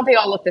 don't they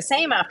all look the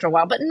same after a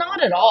while? But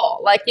not at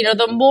all. Like,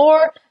 the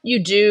more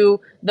you do,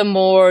 the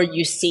more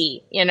you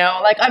see,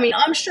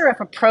 I'm sure if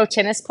a pro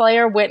tennis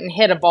player went and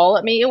hit a ball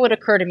at me, it would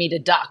occur to me to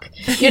duck,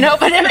 but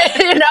I'm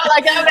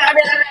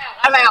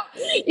out,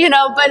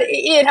 but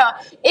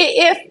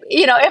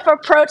if a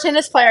pro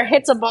tennis player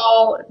hits a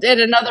ball at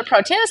another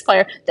pro tennis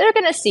player, they're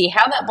going to see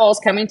how that ball's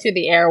coming through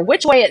the air,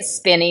 which way it's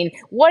spinning,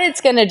 what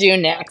it's going to do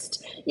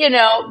next,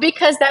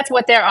 because that's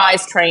what their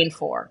eyes train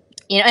for.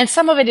 And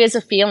some of it is a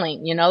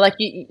feeling, I'll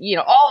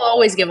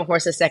always give a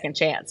horse a second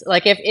chance.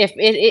 Like if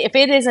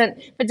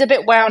it's a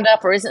bit wound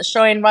up or isn't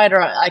showing right,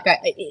 or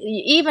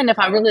even if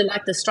I really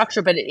like the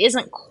structure, but it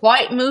isn't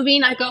quite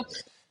moving, I go,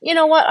 you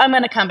know what, I'm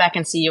going to come back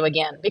and see you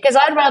again, because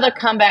I'd rather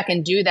come back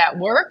and do that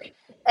work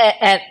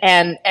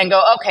and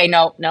go, okay,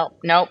 no,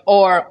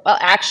 or well,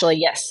 actually,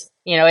 yes.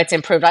 It's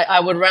improved. I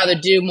would rather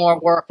do more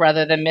work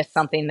rather than miss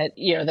something that,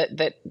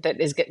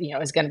 that is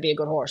going to be a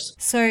good horse.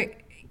 So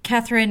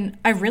Catherine,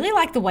 I really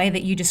like the way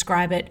that you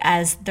describe it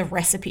as the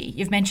recipe.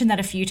 You've mentioned that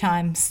a few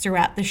times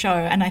throughout the show,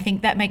 and I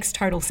think that makes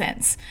total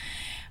sense.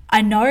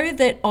 I know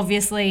that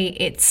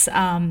obviously it's,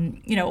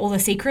 all the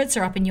secrets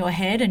are up in your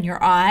head and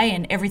your eye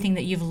and everything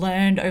that you've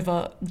learned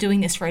over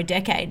doing this for a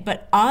decade,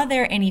 but are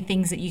there any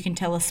things that you can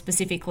tell us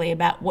specifically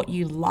about what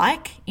you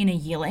like in a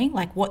yearling?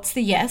 Like, what's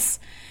the yes?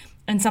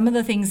 And some of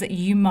the things that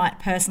you might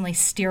personally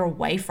steer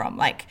away from,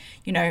 like,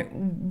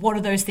 what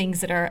are those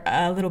things that are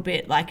a little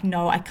bit like,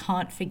 no, I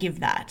can't forgive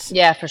that?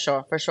 Yeah, for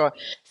sure.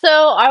 So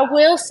I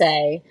will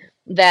say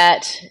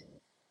that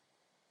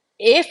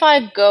if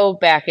I go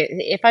back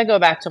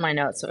to my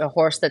notes, a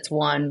horse that's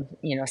won,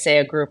 say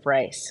a group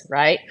race,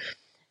 right?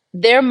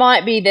 There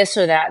might be this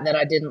or that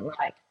I didn't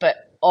like, but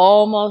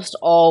almost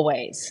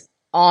always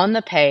on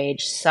the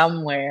page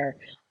somewhere,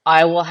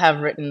 I will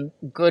have written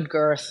good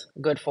girth,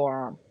 good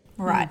forearm.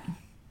 Right.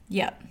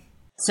 Yep.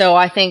 So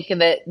I think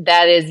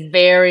that is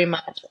very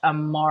much a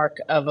mark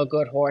of a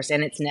good horse,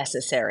 and it's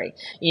necessary.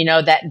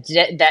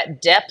 That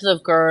depth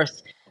of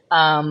girth.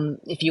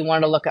 If you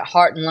want to look at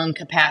heart and lung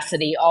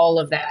capacity, all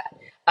of that,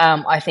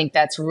 I think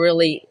that's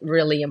really,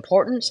 really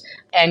important.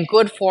 And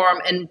good form,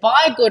 and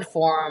by good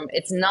form,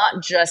 it's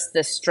not just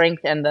the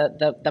strength and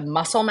the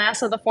muscle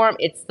mass of the forearm;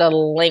 it's the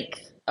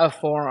length of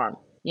forearm.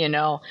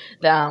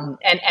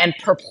 And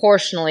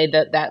proportionally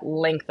that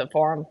length of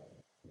forearm.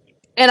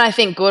 And I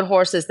think good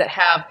horses that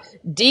have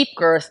deep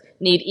girth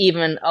need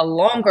even a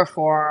longer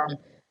forearm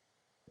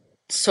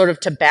sort of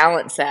to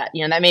balance that.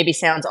 That maybe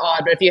sounds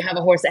odd, but if you have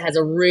a horse that has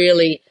a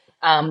really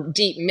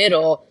deep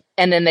middle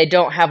and then they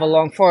don't have a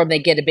long forearm, they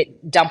get a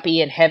bit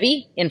dumpy and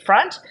heavy in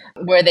front,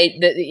 where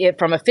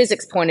from a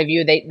physics point of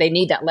view, they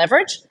need that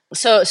leverage.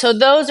 So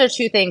those are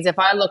two things. If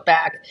I look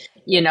back,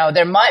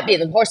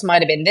 the horse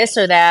might have been this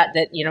or that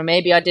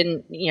maybe I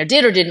didn't,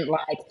 did or didn't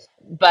like.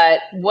 But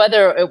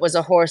whether it was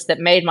a horse that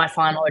made my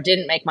final or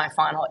didn't make my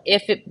final,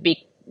 if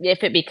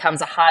it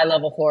becomes a high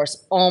level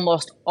horse,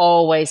 almost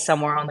always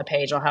somewhere on the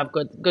page I'll have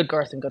good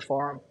girth and good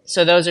forearm.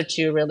 So those are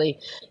two really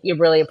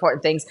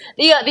important things.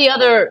 The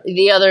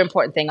other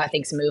important thing I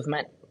think is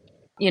movement.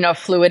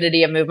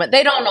 Fluidity of movement.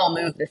 They don't all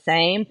move the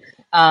same.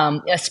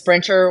 A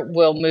sprinter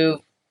will move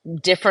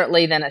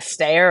differently than a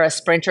stayer. A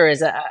sprinter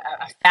is a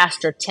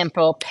faster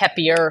tempo,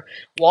 peppier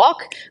walk,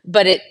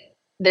 but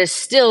there's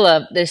still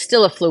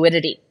a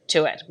fluidity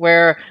to it,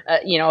 where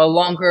a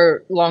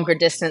longer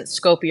distance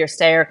scopier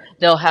stayer,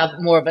 they'll have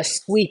more of a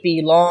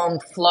sweepy, long,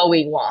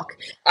 flowy walk.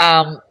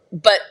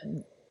 But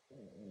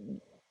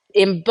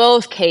in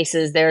both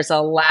cases, there's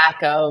a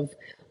lack of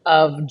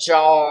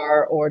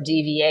jar or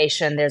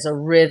deviation. There's a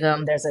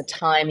rhythm, there's a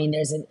timing,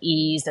 there's an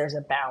ease, there's a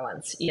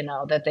balance.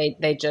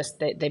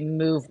 That they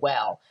move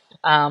well.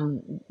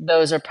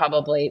 Those are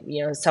probably,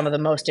 some of the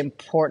most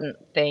important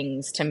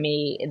things to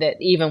me, that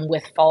even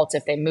with faults,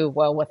 if they move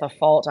well with a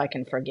fault, I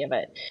can forgive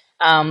it.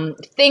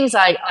 Things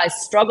I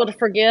struggle to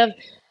forgive.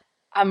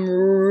 I'm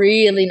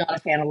really not a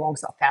fan of long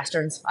soft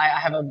pasterns. I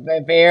have a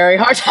very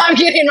hard time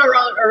getting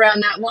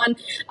around that one. And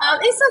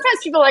sometimes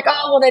people are like,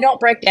 oh, well, they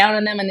don't break down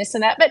in them and this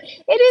and that. But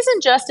it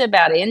isn't just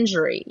about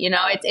injury.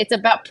 It's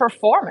about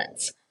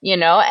performance,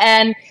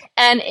 and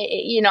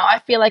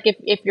I feel like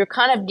if you're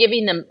kind of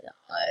giving them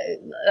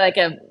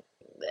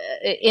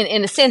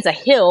in a sense, a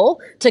hill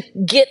to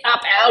get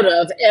up out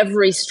of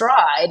every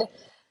stride,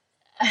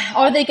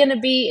 are they going to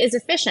be as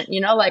efficient?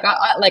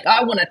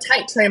 I want a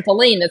tight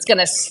trampoline that's going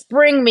to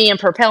spring me and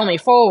propel me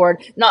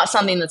forward, not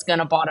something that's going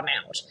to bottom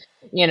out.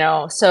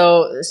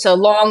 So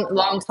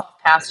long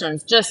soft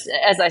pasterns. Just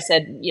as I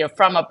said,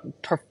 from a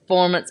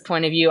performance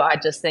point of view, I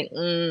just think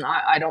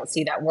I don't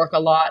see that work a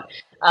lot.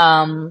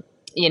 And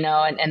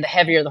the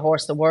heavier the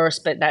horse, the worse.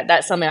 But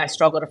that's something I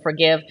struggle to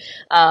forgive.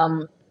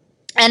 And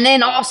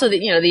then also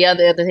the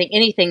other thing,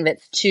 anything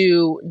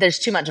there's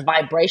too much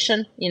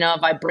vibration.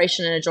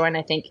 Vibration in a joint,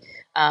 I think.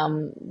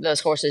 Those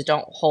horses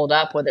don't hold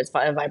up, whether it's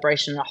a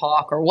vibration in a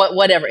hock or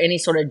whatever, any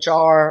sort of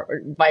jar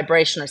or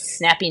vibration or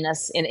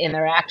snappiness in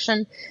their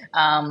action,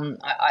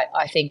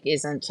 I think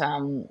isn't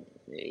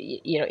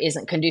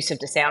conducive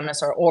to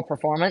soundness or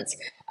performance.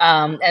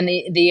 And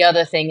the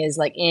other thing is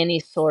like any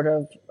sort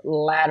of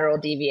lateral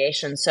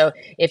deviation. So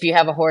if you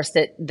have a horse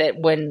that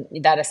when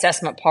that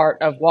assessment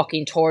part of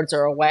walking towards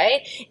or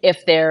away,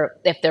 if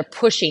they're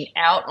pushing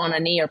out on a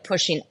knee or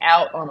pushing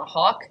out on a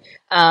hock,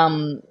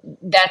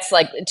 that's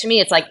like, to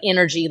me, it's like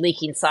energy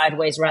leaking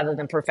sideways rather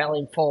than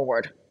propelling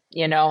forward.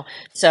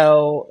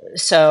 So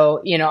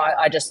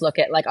I just look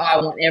at, like, I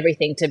want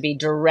everything to be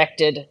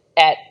directed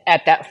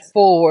at that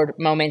forward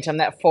momentum,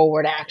 that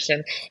forward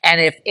action.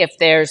 And if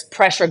there's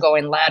pressure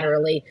going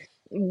laterally,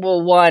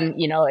 well, one,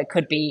 it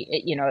could be,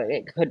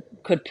 it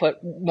could put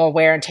more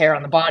wear and tear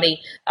on the body.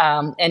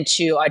 And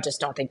two, I just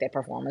don't think they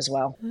perform as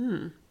well.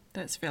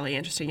 That's really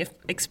interesting. You've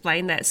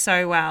explained that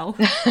so well.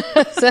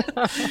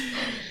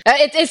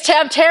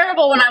 I'm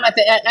terrible when I'm at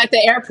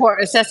the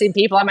airport assessing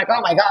people. I'm like, oh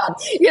my god,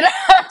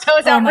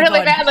 those out really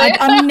God. badly.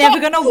 I'm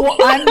never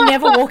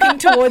walking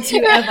towards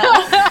you ever.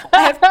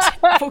 I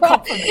have full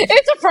confidence.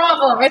 It's a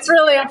problem. It's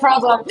really a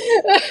problem.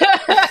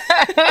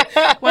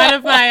 One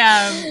of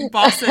my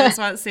bosses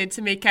once said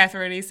to me,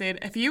 Catherine, he said,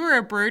 if you were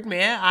a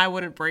broodmare, I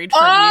wouldn't breed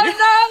from you. Oh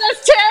no,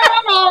 that's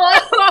terrible.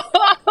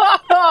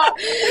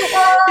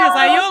 He was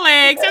like, your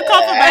legs, your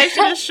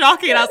confirmation is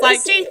shocking. I was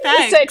like, gee,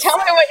 thanks. So tell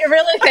me what you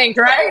really think,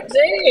 right?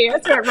 Gee,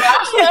 that's a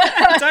rough.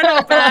 I don't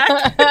know back.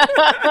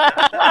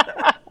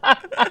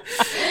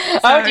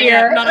 Oh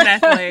dear. Yeah, not an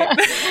athlete.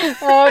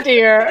 Oh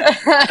dear.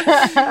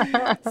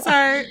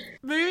 So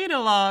moving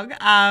along,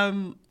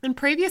 in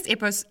previous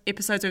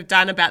episodes we've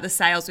done about the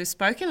sales, we've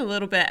spoken a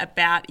little bit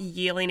about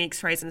yearling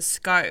x-rays and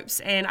scopes.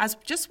 And I was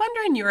just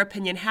wondering your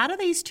opinion, how do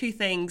these two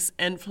things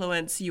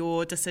influence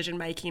your decision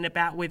making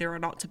about whether or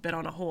not to bid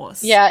on a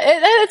horse? Yeah,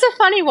 it's a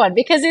funny one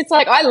because it's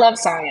like, I love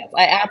science.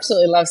 I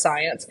absolutely love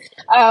science.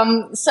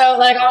 So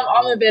like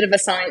I'm a bit of a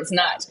science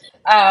nut.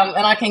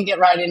 And I can get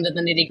right into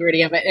the nitty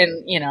gritty of it.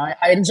 And,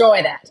 I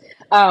enjoy that.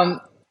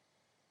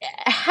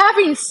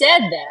 Having said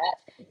that,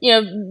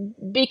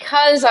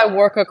 because I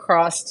work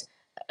across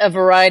a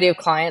variety of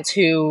clients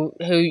who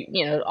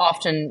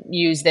often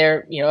use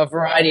their, a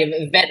variety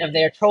of vet of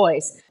their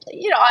choice,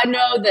 I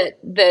know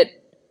that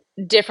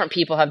different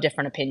people have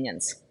different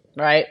opinions,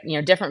 right?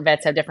 Different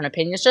vets have different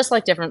opinions, just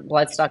like different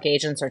bloodstock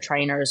agents or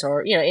trainers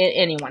or,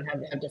 anyone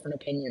have different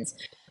opinions.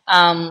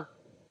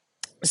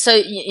 So,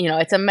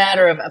 it's a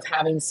matter of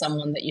having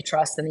someone that you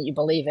trust and that you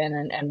believe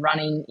in and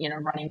running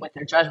with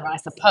their judgment, I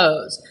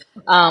suppose.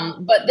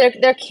 But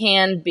there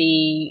can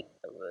be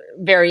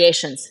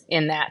variations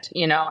in that,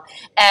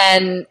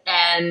 and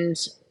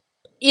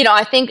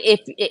I think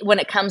when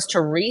it comes to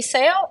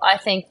resale, I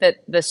think that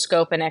the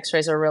scope and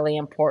x-rays are really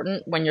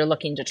important when you're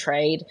looking to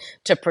trade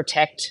to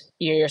protect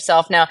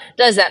yourself. Now,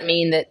 does that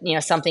mean that,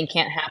 something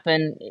can't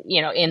happen,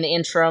 in the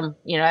interim,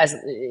 as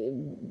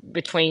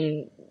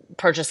between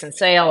purchase and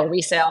sale or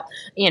resale,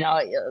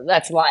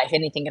 that's life.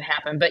 Anything can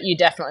happen, but you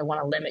definitely want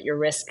to limit your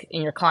risk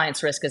and your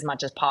client's risk as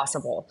much as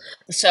possible.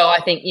 So I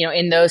think,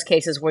 in those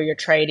cases where you're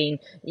trading,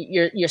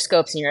 your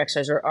scopes and your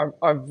x-rays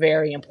are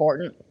very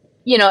important.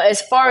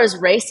 As far as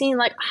racing,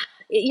 like,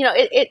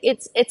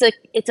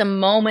 it's a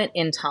moment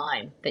in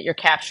time that you're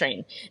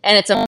capturing, and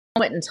it's a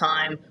moment in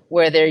time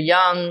where they're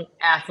young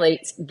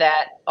athletes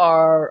that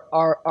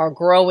are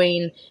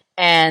growing.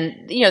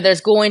 And,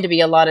 there's going to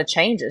be a lot of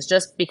changes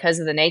just because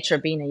of the nature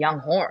of being a young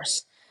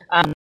horse.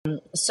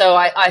 So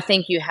I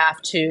think you have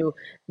to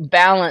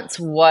balance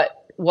what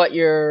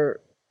your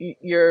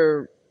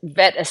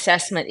vet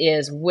assessment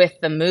is with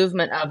the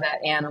movement of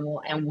that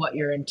animal and what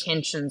your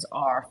intentions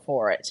are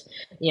for it.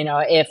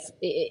 If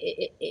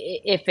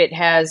it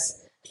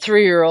has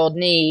 3-year-old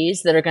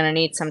knees that are going to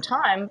need some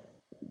time,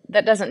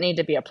 that doesn't need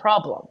to be a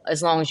problem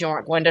as long as you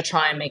aren't going to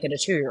try and make it a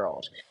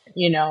 2-year-old.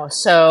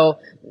 So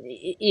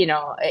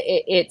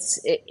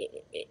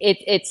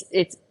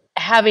it's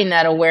having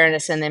that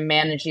awareness and then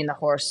managing the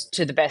horse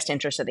to the best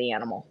interest of the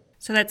animal.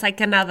 So that's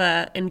like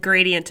another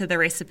ingredient to the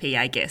recipe,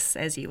 I guess,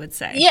 as you would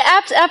say.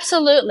 Yeah,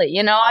 absolutely.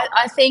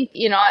 I think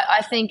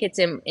it's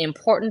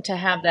important to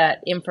have that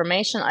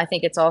information. I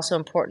think it's also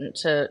important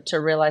to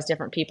realize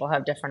different people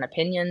have different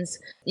opinions,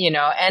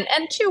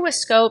 and too with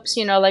scopes,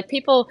 like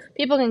people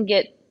can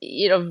get,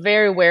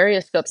 very wary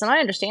of scopes. And I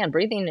understand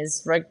breathing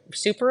is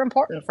super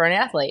important for an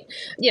athlete,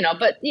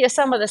 but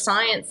some of the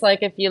science, like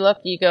if you look,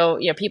 you go,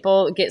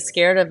 people get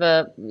scared of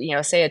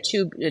say a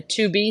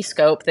 2B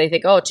scope. They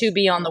think,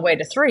 2B on the way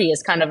to 3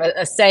 is kind of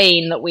a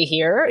saying that we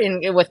hear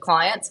with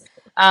clients.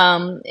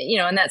 And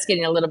that's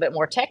getting a little bit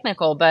more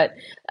technical, but,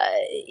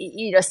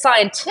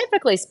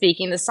 scientifically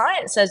speaking, the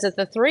science says that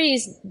the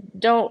 3s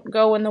don't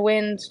go in the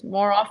wind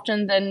more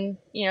often than,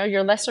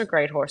 your lesser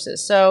grade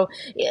horses. So,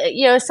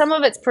 some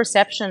of it's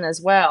perception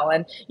as well.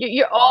 And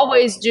you're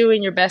always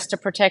doing your best to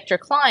protect your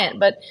client.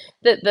 But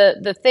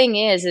the thing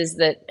is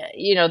that,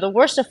 the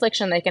worst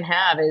affliction they can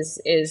have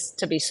is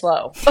to be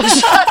slow. So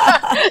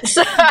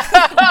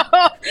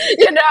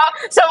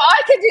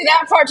I can do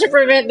that part to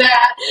prevent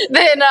that,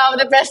 then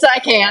the best I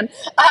can.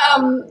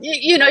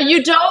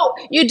 You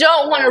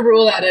don't want to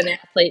rule out an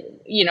athlete,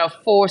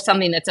 for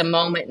something that's a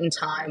moment in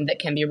time that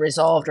can be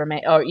resolved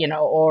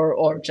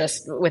or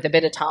just with a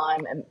bit of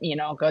time and,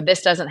 go,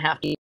 this doesn't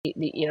have to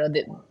be,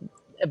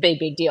 a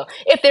big deal.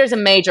 If there's a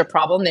major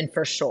problem, then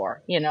for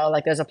sure,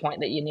 like there's a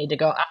point that you need to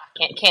go,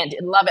 can't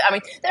love it. I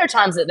mean, there are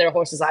times that there are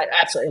horses I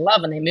absolutely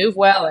love and they move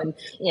well. And,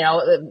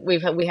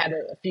 we had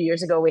a few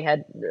years ago, we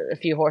had a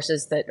few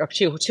horses that are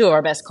two of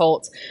our best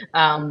colts,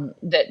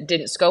 that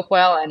didn't scope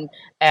well.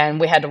 And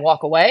we had to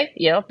walk away,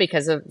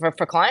 because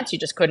for clients, you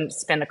just couldn't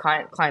spend a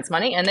client's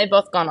money, and they've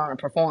both gone on and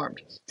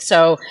performed.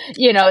 So,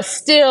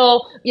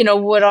 still,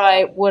 would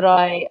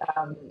I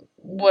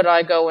would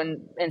I go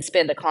and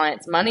spend a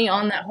client's money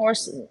on that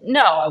horse?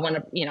 No, I want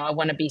to, I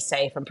want to be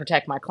safe and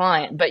protect my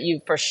client, but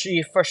you for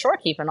sure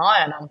keep an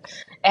eye on them.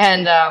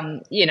 And,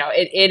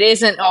 it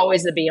isn't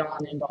always the be all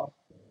and end all.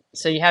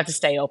 So you have to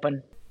stay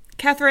open.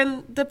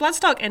 Catherine, the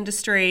bloodstock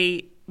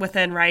industry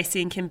within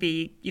racing can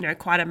be,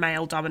 quite a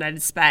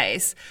male-dominated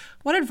space.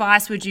 What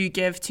advice would you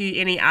give to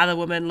any other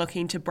women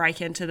looking to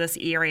break into this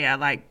area?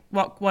 Like,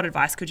 what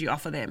advice could you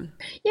offer them?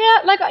 Yeah,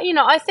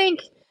 I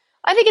think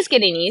it's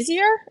getting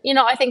easier.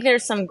 I think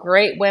there's some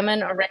great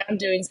women around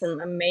doing some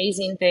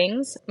amazing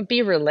things.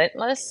 Be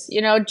relentless,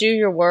 do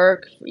your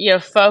work,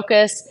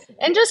 focus,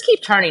 and just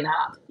keep turning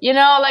up.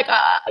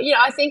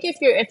 I think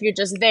if you're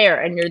just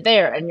there and you're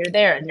there and you're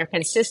there and you're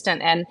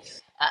consistent and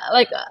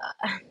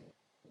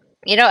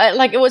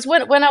it was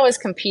when I was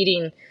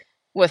competing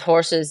with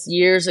horses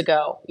years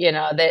ago,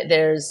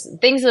 there's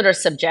things that are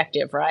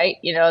subjective, right?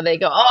 They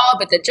go, oh,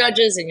 but the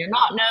judges and you're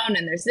not known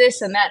and there's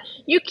this and that.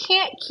 You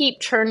can't keep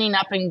turning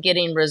up and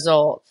getting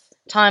results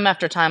time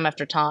after time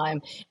after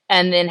time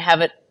and then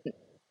have it,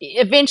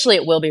 eventually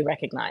it will be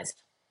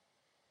recognized,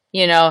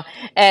 and I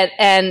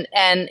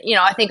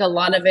think a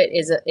lot of it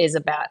is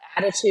about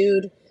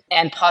attitude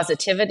and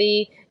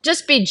positivity.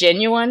 Just be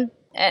genuine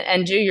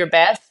and do your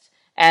best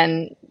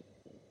and,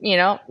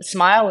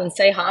 smile and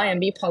say hi and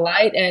be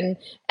polite and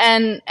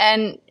I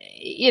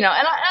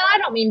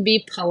don't mean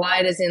be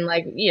polite as in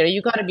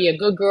you got to be a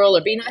good girl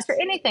or be nice or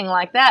anything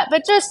like that.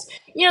 But just,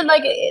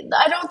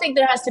 I don't think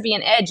there has to be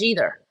an edge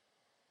either.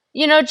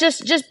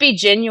 Just be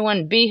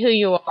genuine, be who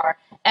you are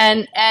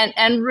and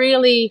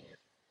really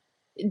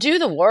do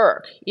the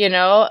work,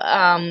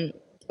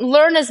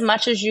 learn as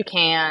much as you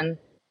can,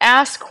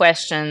 ask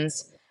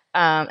questions.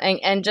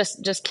 And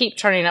just keep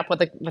turning up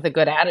with a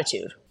good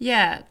attitude.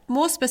 Yeah.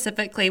 More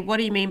specifically, what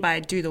do you mean by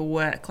do the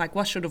work? Like,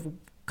 what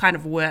kind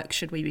of work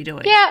should we be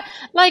doing? Yeah.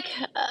 I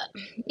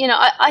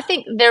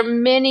think there are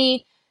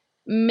many,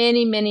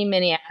 many, many,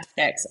 many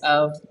aspects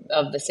of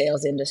the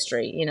sales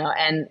industry,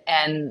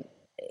 and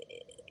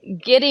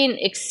getting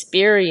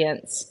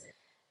experience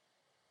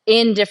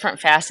in different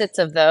facets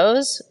of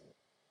those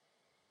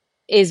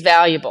is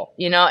valuable,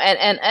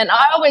 and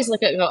I always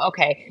look at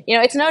okay,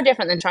 it's no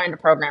different than trying to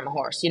program a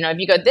horse. If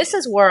you go, this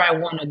is where I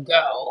want to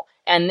go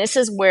and this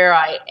is where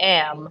I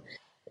am,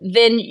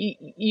 then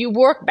you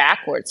work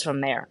backwards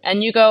from there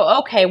and you go,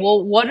 okay,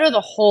 well, what are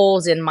the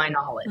holes in my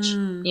knowledge?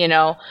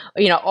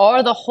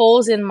 Are the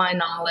holes in my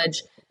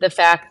knowledge the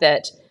fact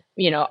that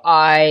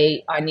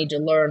I need to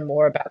learn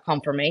more about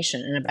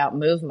conformation and about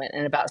movement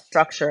and about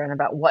structure and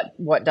about what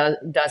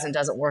does and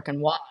doesn't work and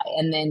why,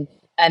 and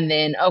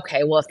then,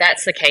 okay, well, if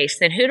that's the case,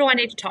 then who do I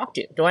need to talk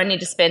to? Do I need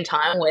to spend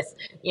time with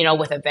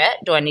a vet?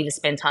 Do I need to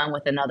spend time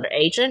with another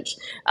agent?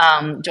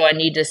 Do I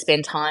need to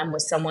spend time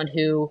with someone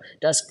who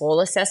does full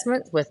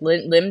assessments with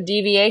limb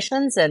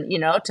deviations and,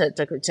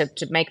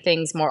 to make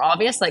things more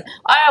obvious? Like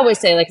I always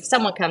say, if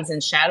someone comes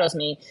and shadows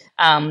me,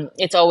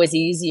 it's always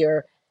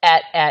easier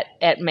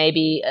at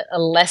maybe a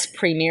less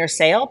premier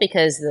sale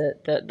because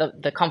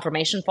the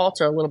conformation faults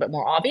are a little bit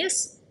more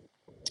obvious.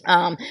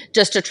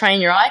 Just to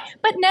train your eye.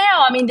 But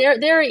now,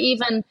 there are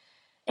even,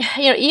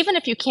 even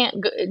if you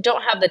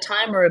don't have the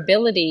time or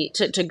ability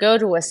to go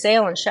to a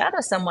sale and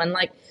shadow someone,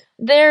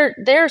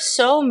 there's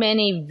so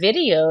many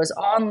videos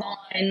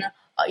online,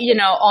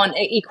 on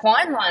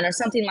Equine Line or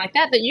something like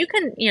that you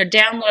can,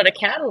 download a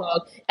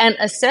catalog and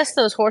assess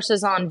those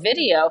horses on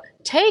video,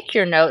 take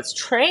your notes,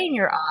 train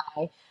your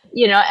eye,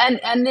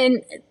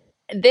 and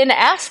then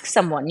ask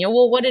someone,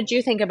 well, what did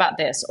you think about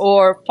this?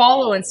 Or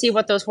follow and see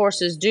what those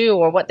horses do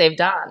or what they've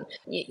done.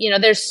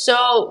 There's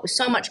so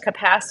much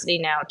capacity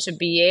now to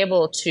be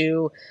able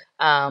to,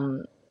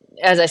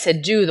 as I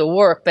said, do the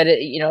work, but,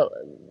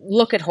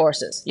 look at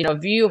horses,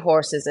 view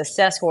horses,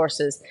 assess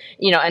horses,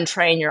 and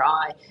train your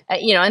eye.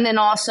 And then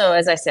also,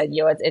 as I said,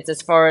 it's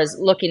as far as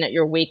looking at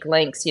your weak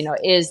links,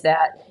 is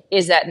that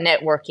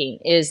networking?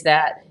 Is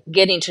that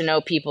getting to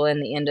know people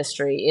in the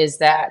industry? Is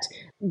that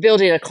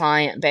building a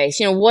client base,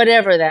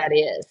 whatever that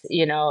is,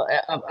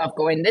 of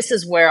going, this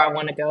is where I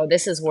want to go,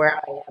 this is where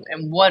I am,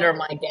 and what are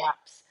my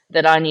gaps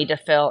that I need to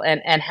fill,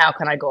 and how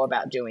can I go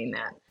about doing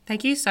that?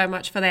 Thank you so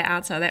much for that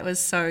answer. That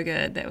was so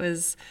good. That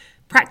was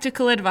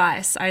practical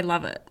advice. I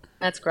love it.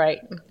 That's great.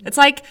 It's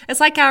like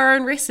our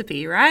own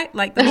recipe, right?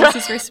 Like the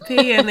horse's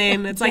recipe, and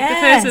then it's like the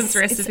person's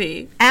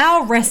recipe. It's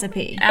our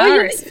recipe.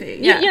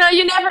 Yeah.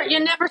 You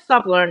never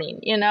stop learning.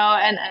 And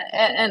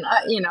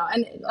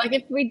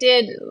if we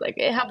did,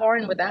 how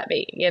boring would that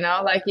be? You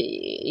never.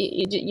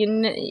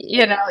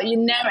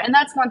 And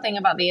that's one thing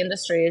about the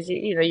industry is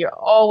you're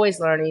always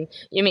learning.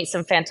 You meet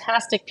some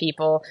fantastic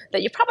people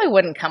that you probably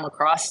wouldn't come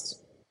across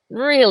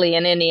really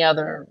in any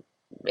other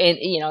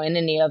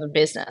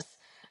business.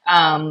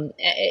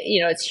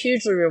 It's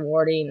hugely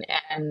rewarding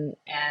and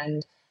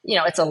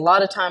it's a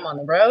lot of time on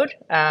the road.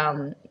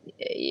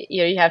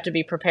 You have to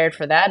be prepared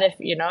for that if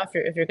you're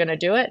going to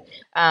do it.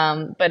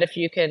 But if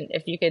you can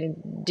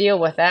deal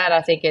with that,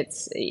 I think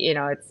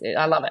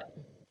I love it.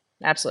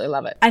 Absolutely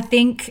love it. I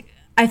think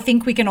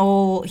we can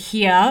all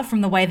hear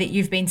from the way that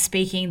you've been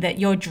speaking that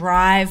your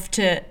drive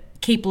to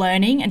keep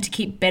learning and to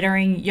keep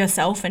bettering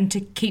yourself and to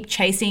keep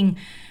chasing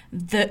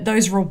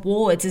those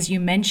rewards, as you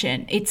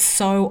mentioned. It's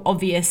so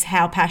obvious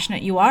how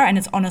passionate you are, and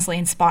it's honestly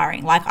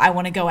inspiring. Like, I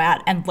want to go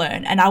out and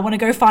learn, and I want to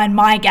go find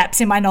my gaps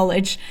in my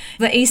knowledge.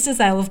 The Easter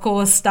sale, of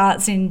course,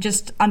 starts in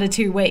just under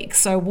 2 weeks,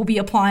 so we'll be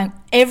applying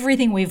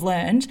everything we've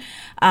learned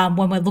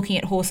when we're looking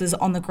at horses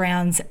on the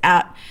grounds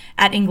out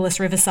at Inglis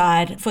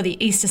Riverside for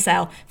the Easter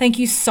sale. Thank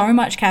you so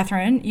much,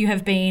 Catherine. You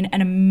have been an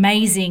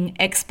amazing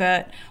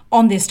expert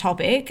on this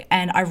topic,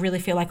 and I really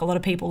feel like a lot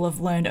of people have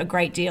learned a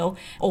great deal,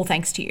 all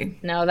thanks to you.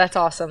 No, that's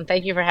awesome.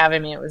 Thank you for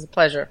having me. It was a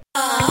pleasure.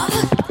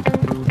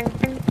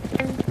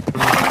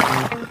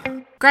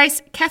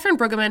 Grace, Catherine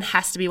Brueggemann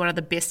has to be one of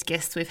the best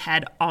guests we've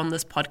had on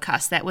this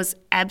podcast. That was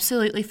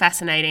absolutely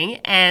fascinating,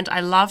 and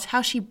I loved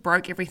how she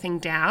broke everything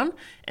down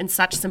in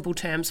such simple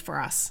terms for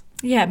us.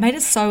 Yeah, it made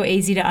it so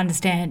easy to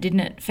understand,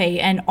 didn't it, Fee?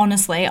 And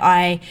honestly,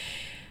 I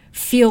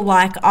feel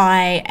like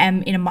I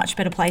am in a much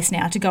better place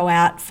now to go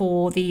out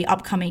for the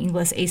upcoming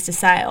Inglis Easter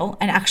sale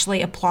and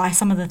actually apply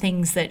some of the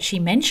things that she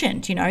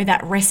mentioned. You know,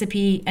 that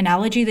recipe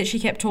analogy that she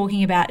kept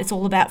talking about, it's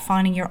all about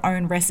finding your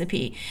own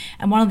recipe.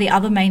 And one of the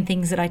other main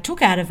things that I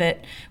took out of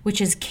it,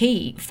 which is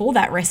key for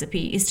that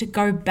recipe, is to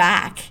go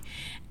back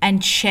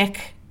and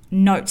check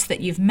notes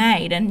that you've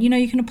made. And, you know,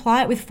 you can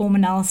apply it with form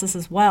analysis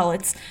as well.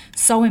 It's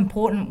so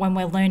important when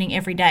we're learning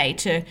every day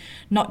to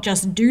not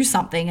just do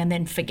something and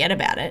then forget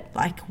about it.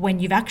 Like, when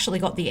you've actually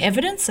got the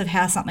evidence of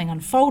how something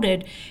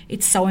unfolded,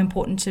 it's so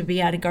important to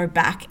be able to go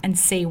back and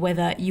see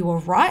whether you were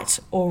right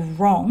or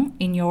wrong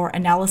in your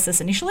analysis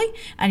initially.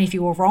 And if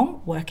you were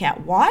wrong, work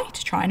out why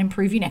to try and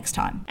improve you next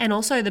time. And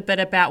also the bit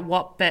about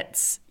what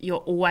bits you're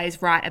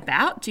always right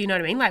about. Do you know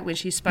what I mean? Like when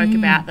she spoke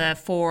about the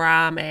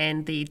forearm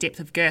and the depth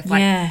of girth,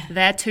 like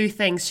they're two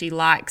things she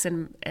likes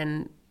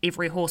in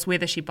every horse,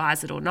 whether she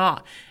buys it or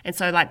not. And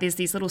so like there's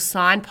these little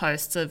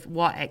signposts of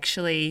what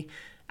actually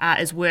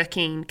is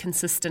working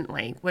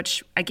consistently,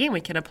 which again we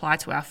can apply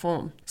to our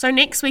form. So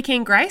next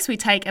weekend, Grace, we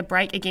take a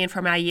break again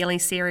from our yearling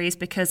series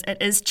because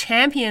it is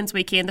Champions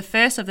Weekend, the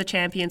first of the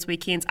Champions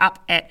Weekends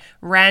up at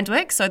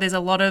Randwick. So there's a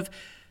lot of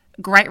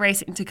great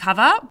racing to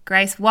cover.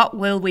 Grace, what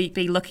will we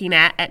be looking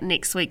at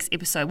next week's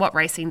episode? What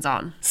racing's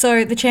on?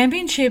 So the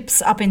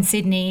championships up in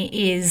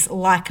Sydney is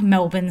like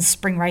Melbourne's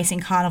Spring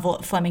Racing Carnival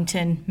at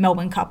Flemington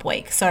Melbourne Cup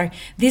Week. So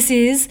this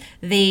is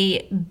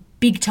the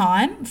big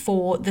time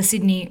for the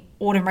Sydney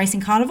Autumn Racing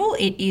Carnival.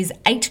 It is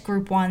 8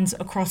 Group 1s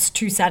across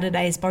 2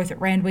 Saturdays, both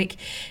at Randwick.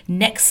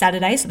 Next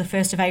Saturday, so the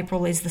 1st of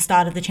April, is the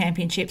start of the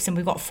championships, and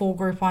we've got 4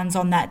 Group 1s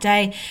on that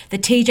day. The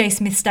TJ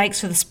Smith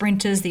Stakes for the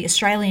sprinters, the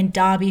Australian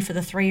Derby for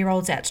the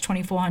 3-year-olds out to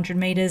 2,400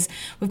 metres.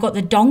 We've got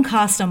the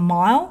Doncaster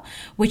Mile,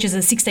 which is a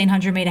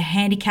 1,600 metre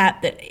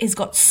handicap that has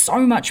got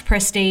so much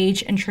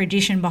prestige and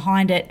tradition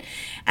behind it.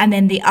 And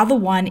then the other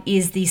one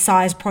is the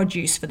Size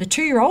Produce for the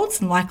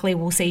 2-year-olds, and likely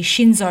we'll see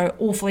Shinzo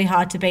awfully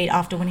hard to beat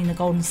after winning the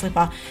Golden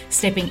Slipper,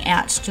 stepping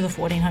out to the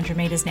 1,400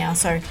 metres now.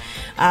 So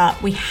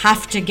we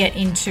have to get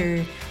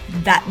into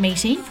that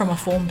meeting from a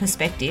form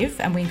perspective,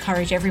 and we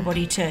encourage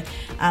everybody to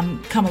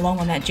come along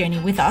on that journey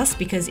with us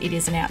because it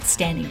is an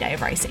outstanding day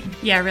of racing.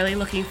 Yeah, really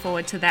looking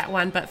forward to that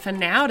one. But for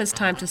now, it is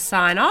time to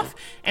sign off,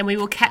 and we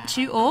will catch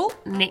you all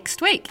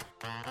next week.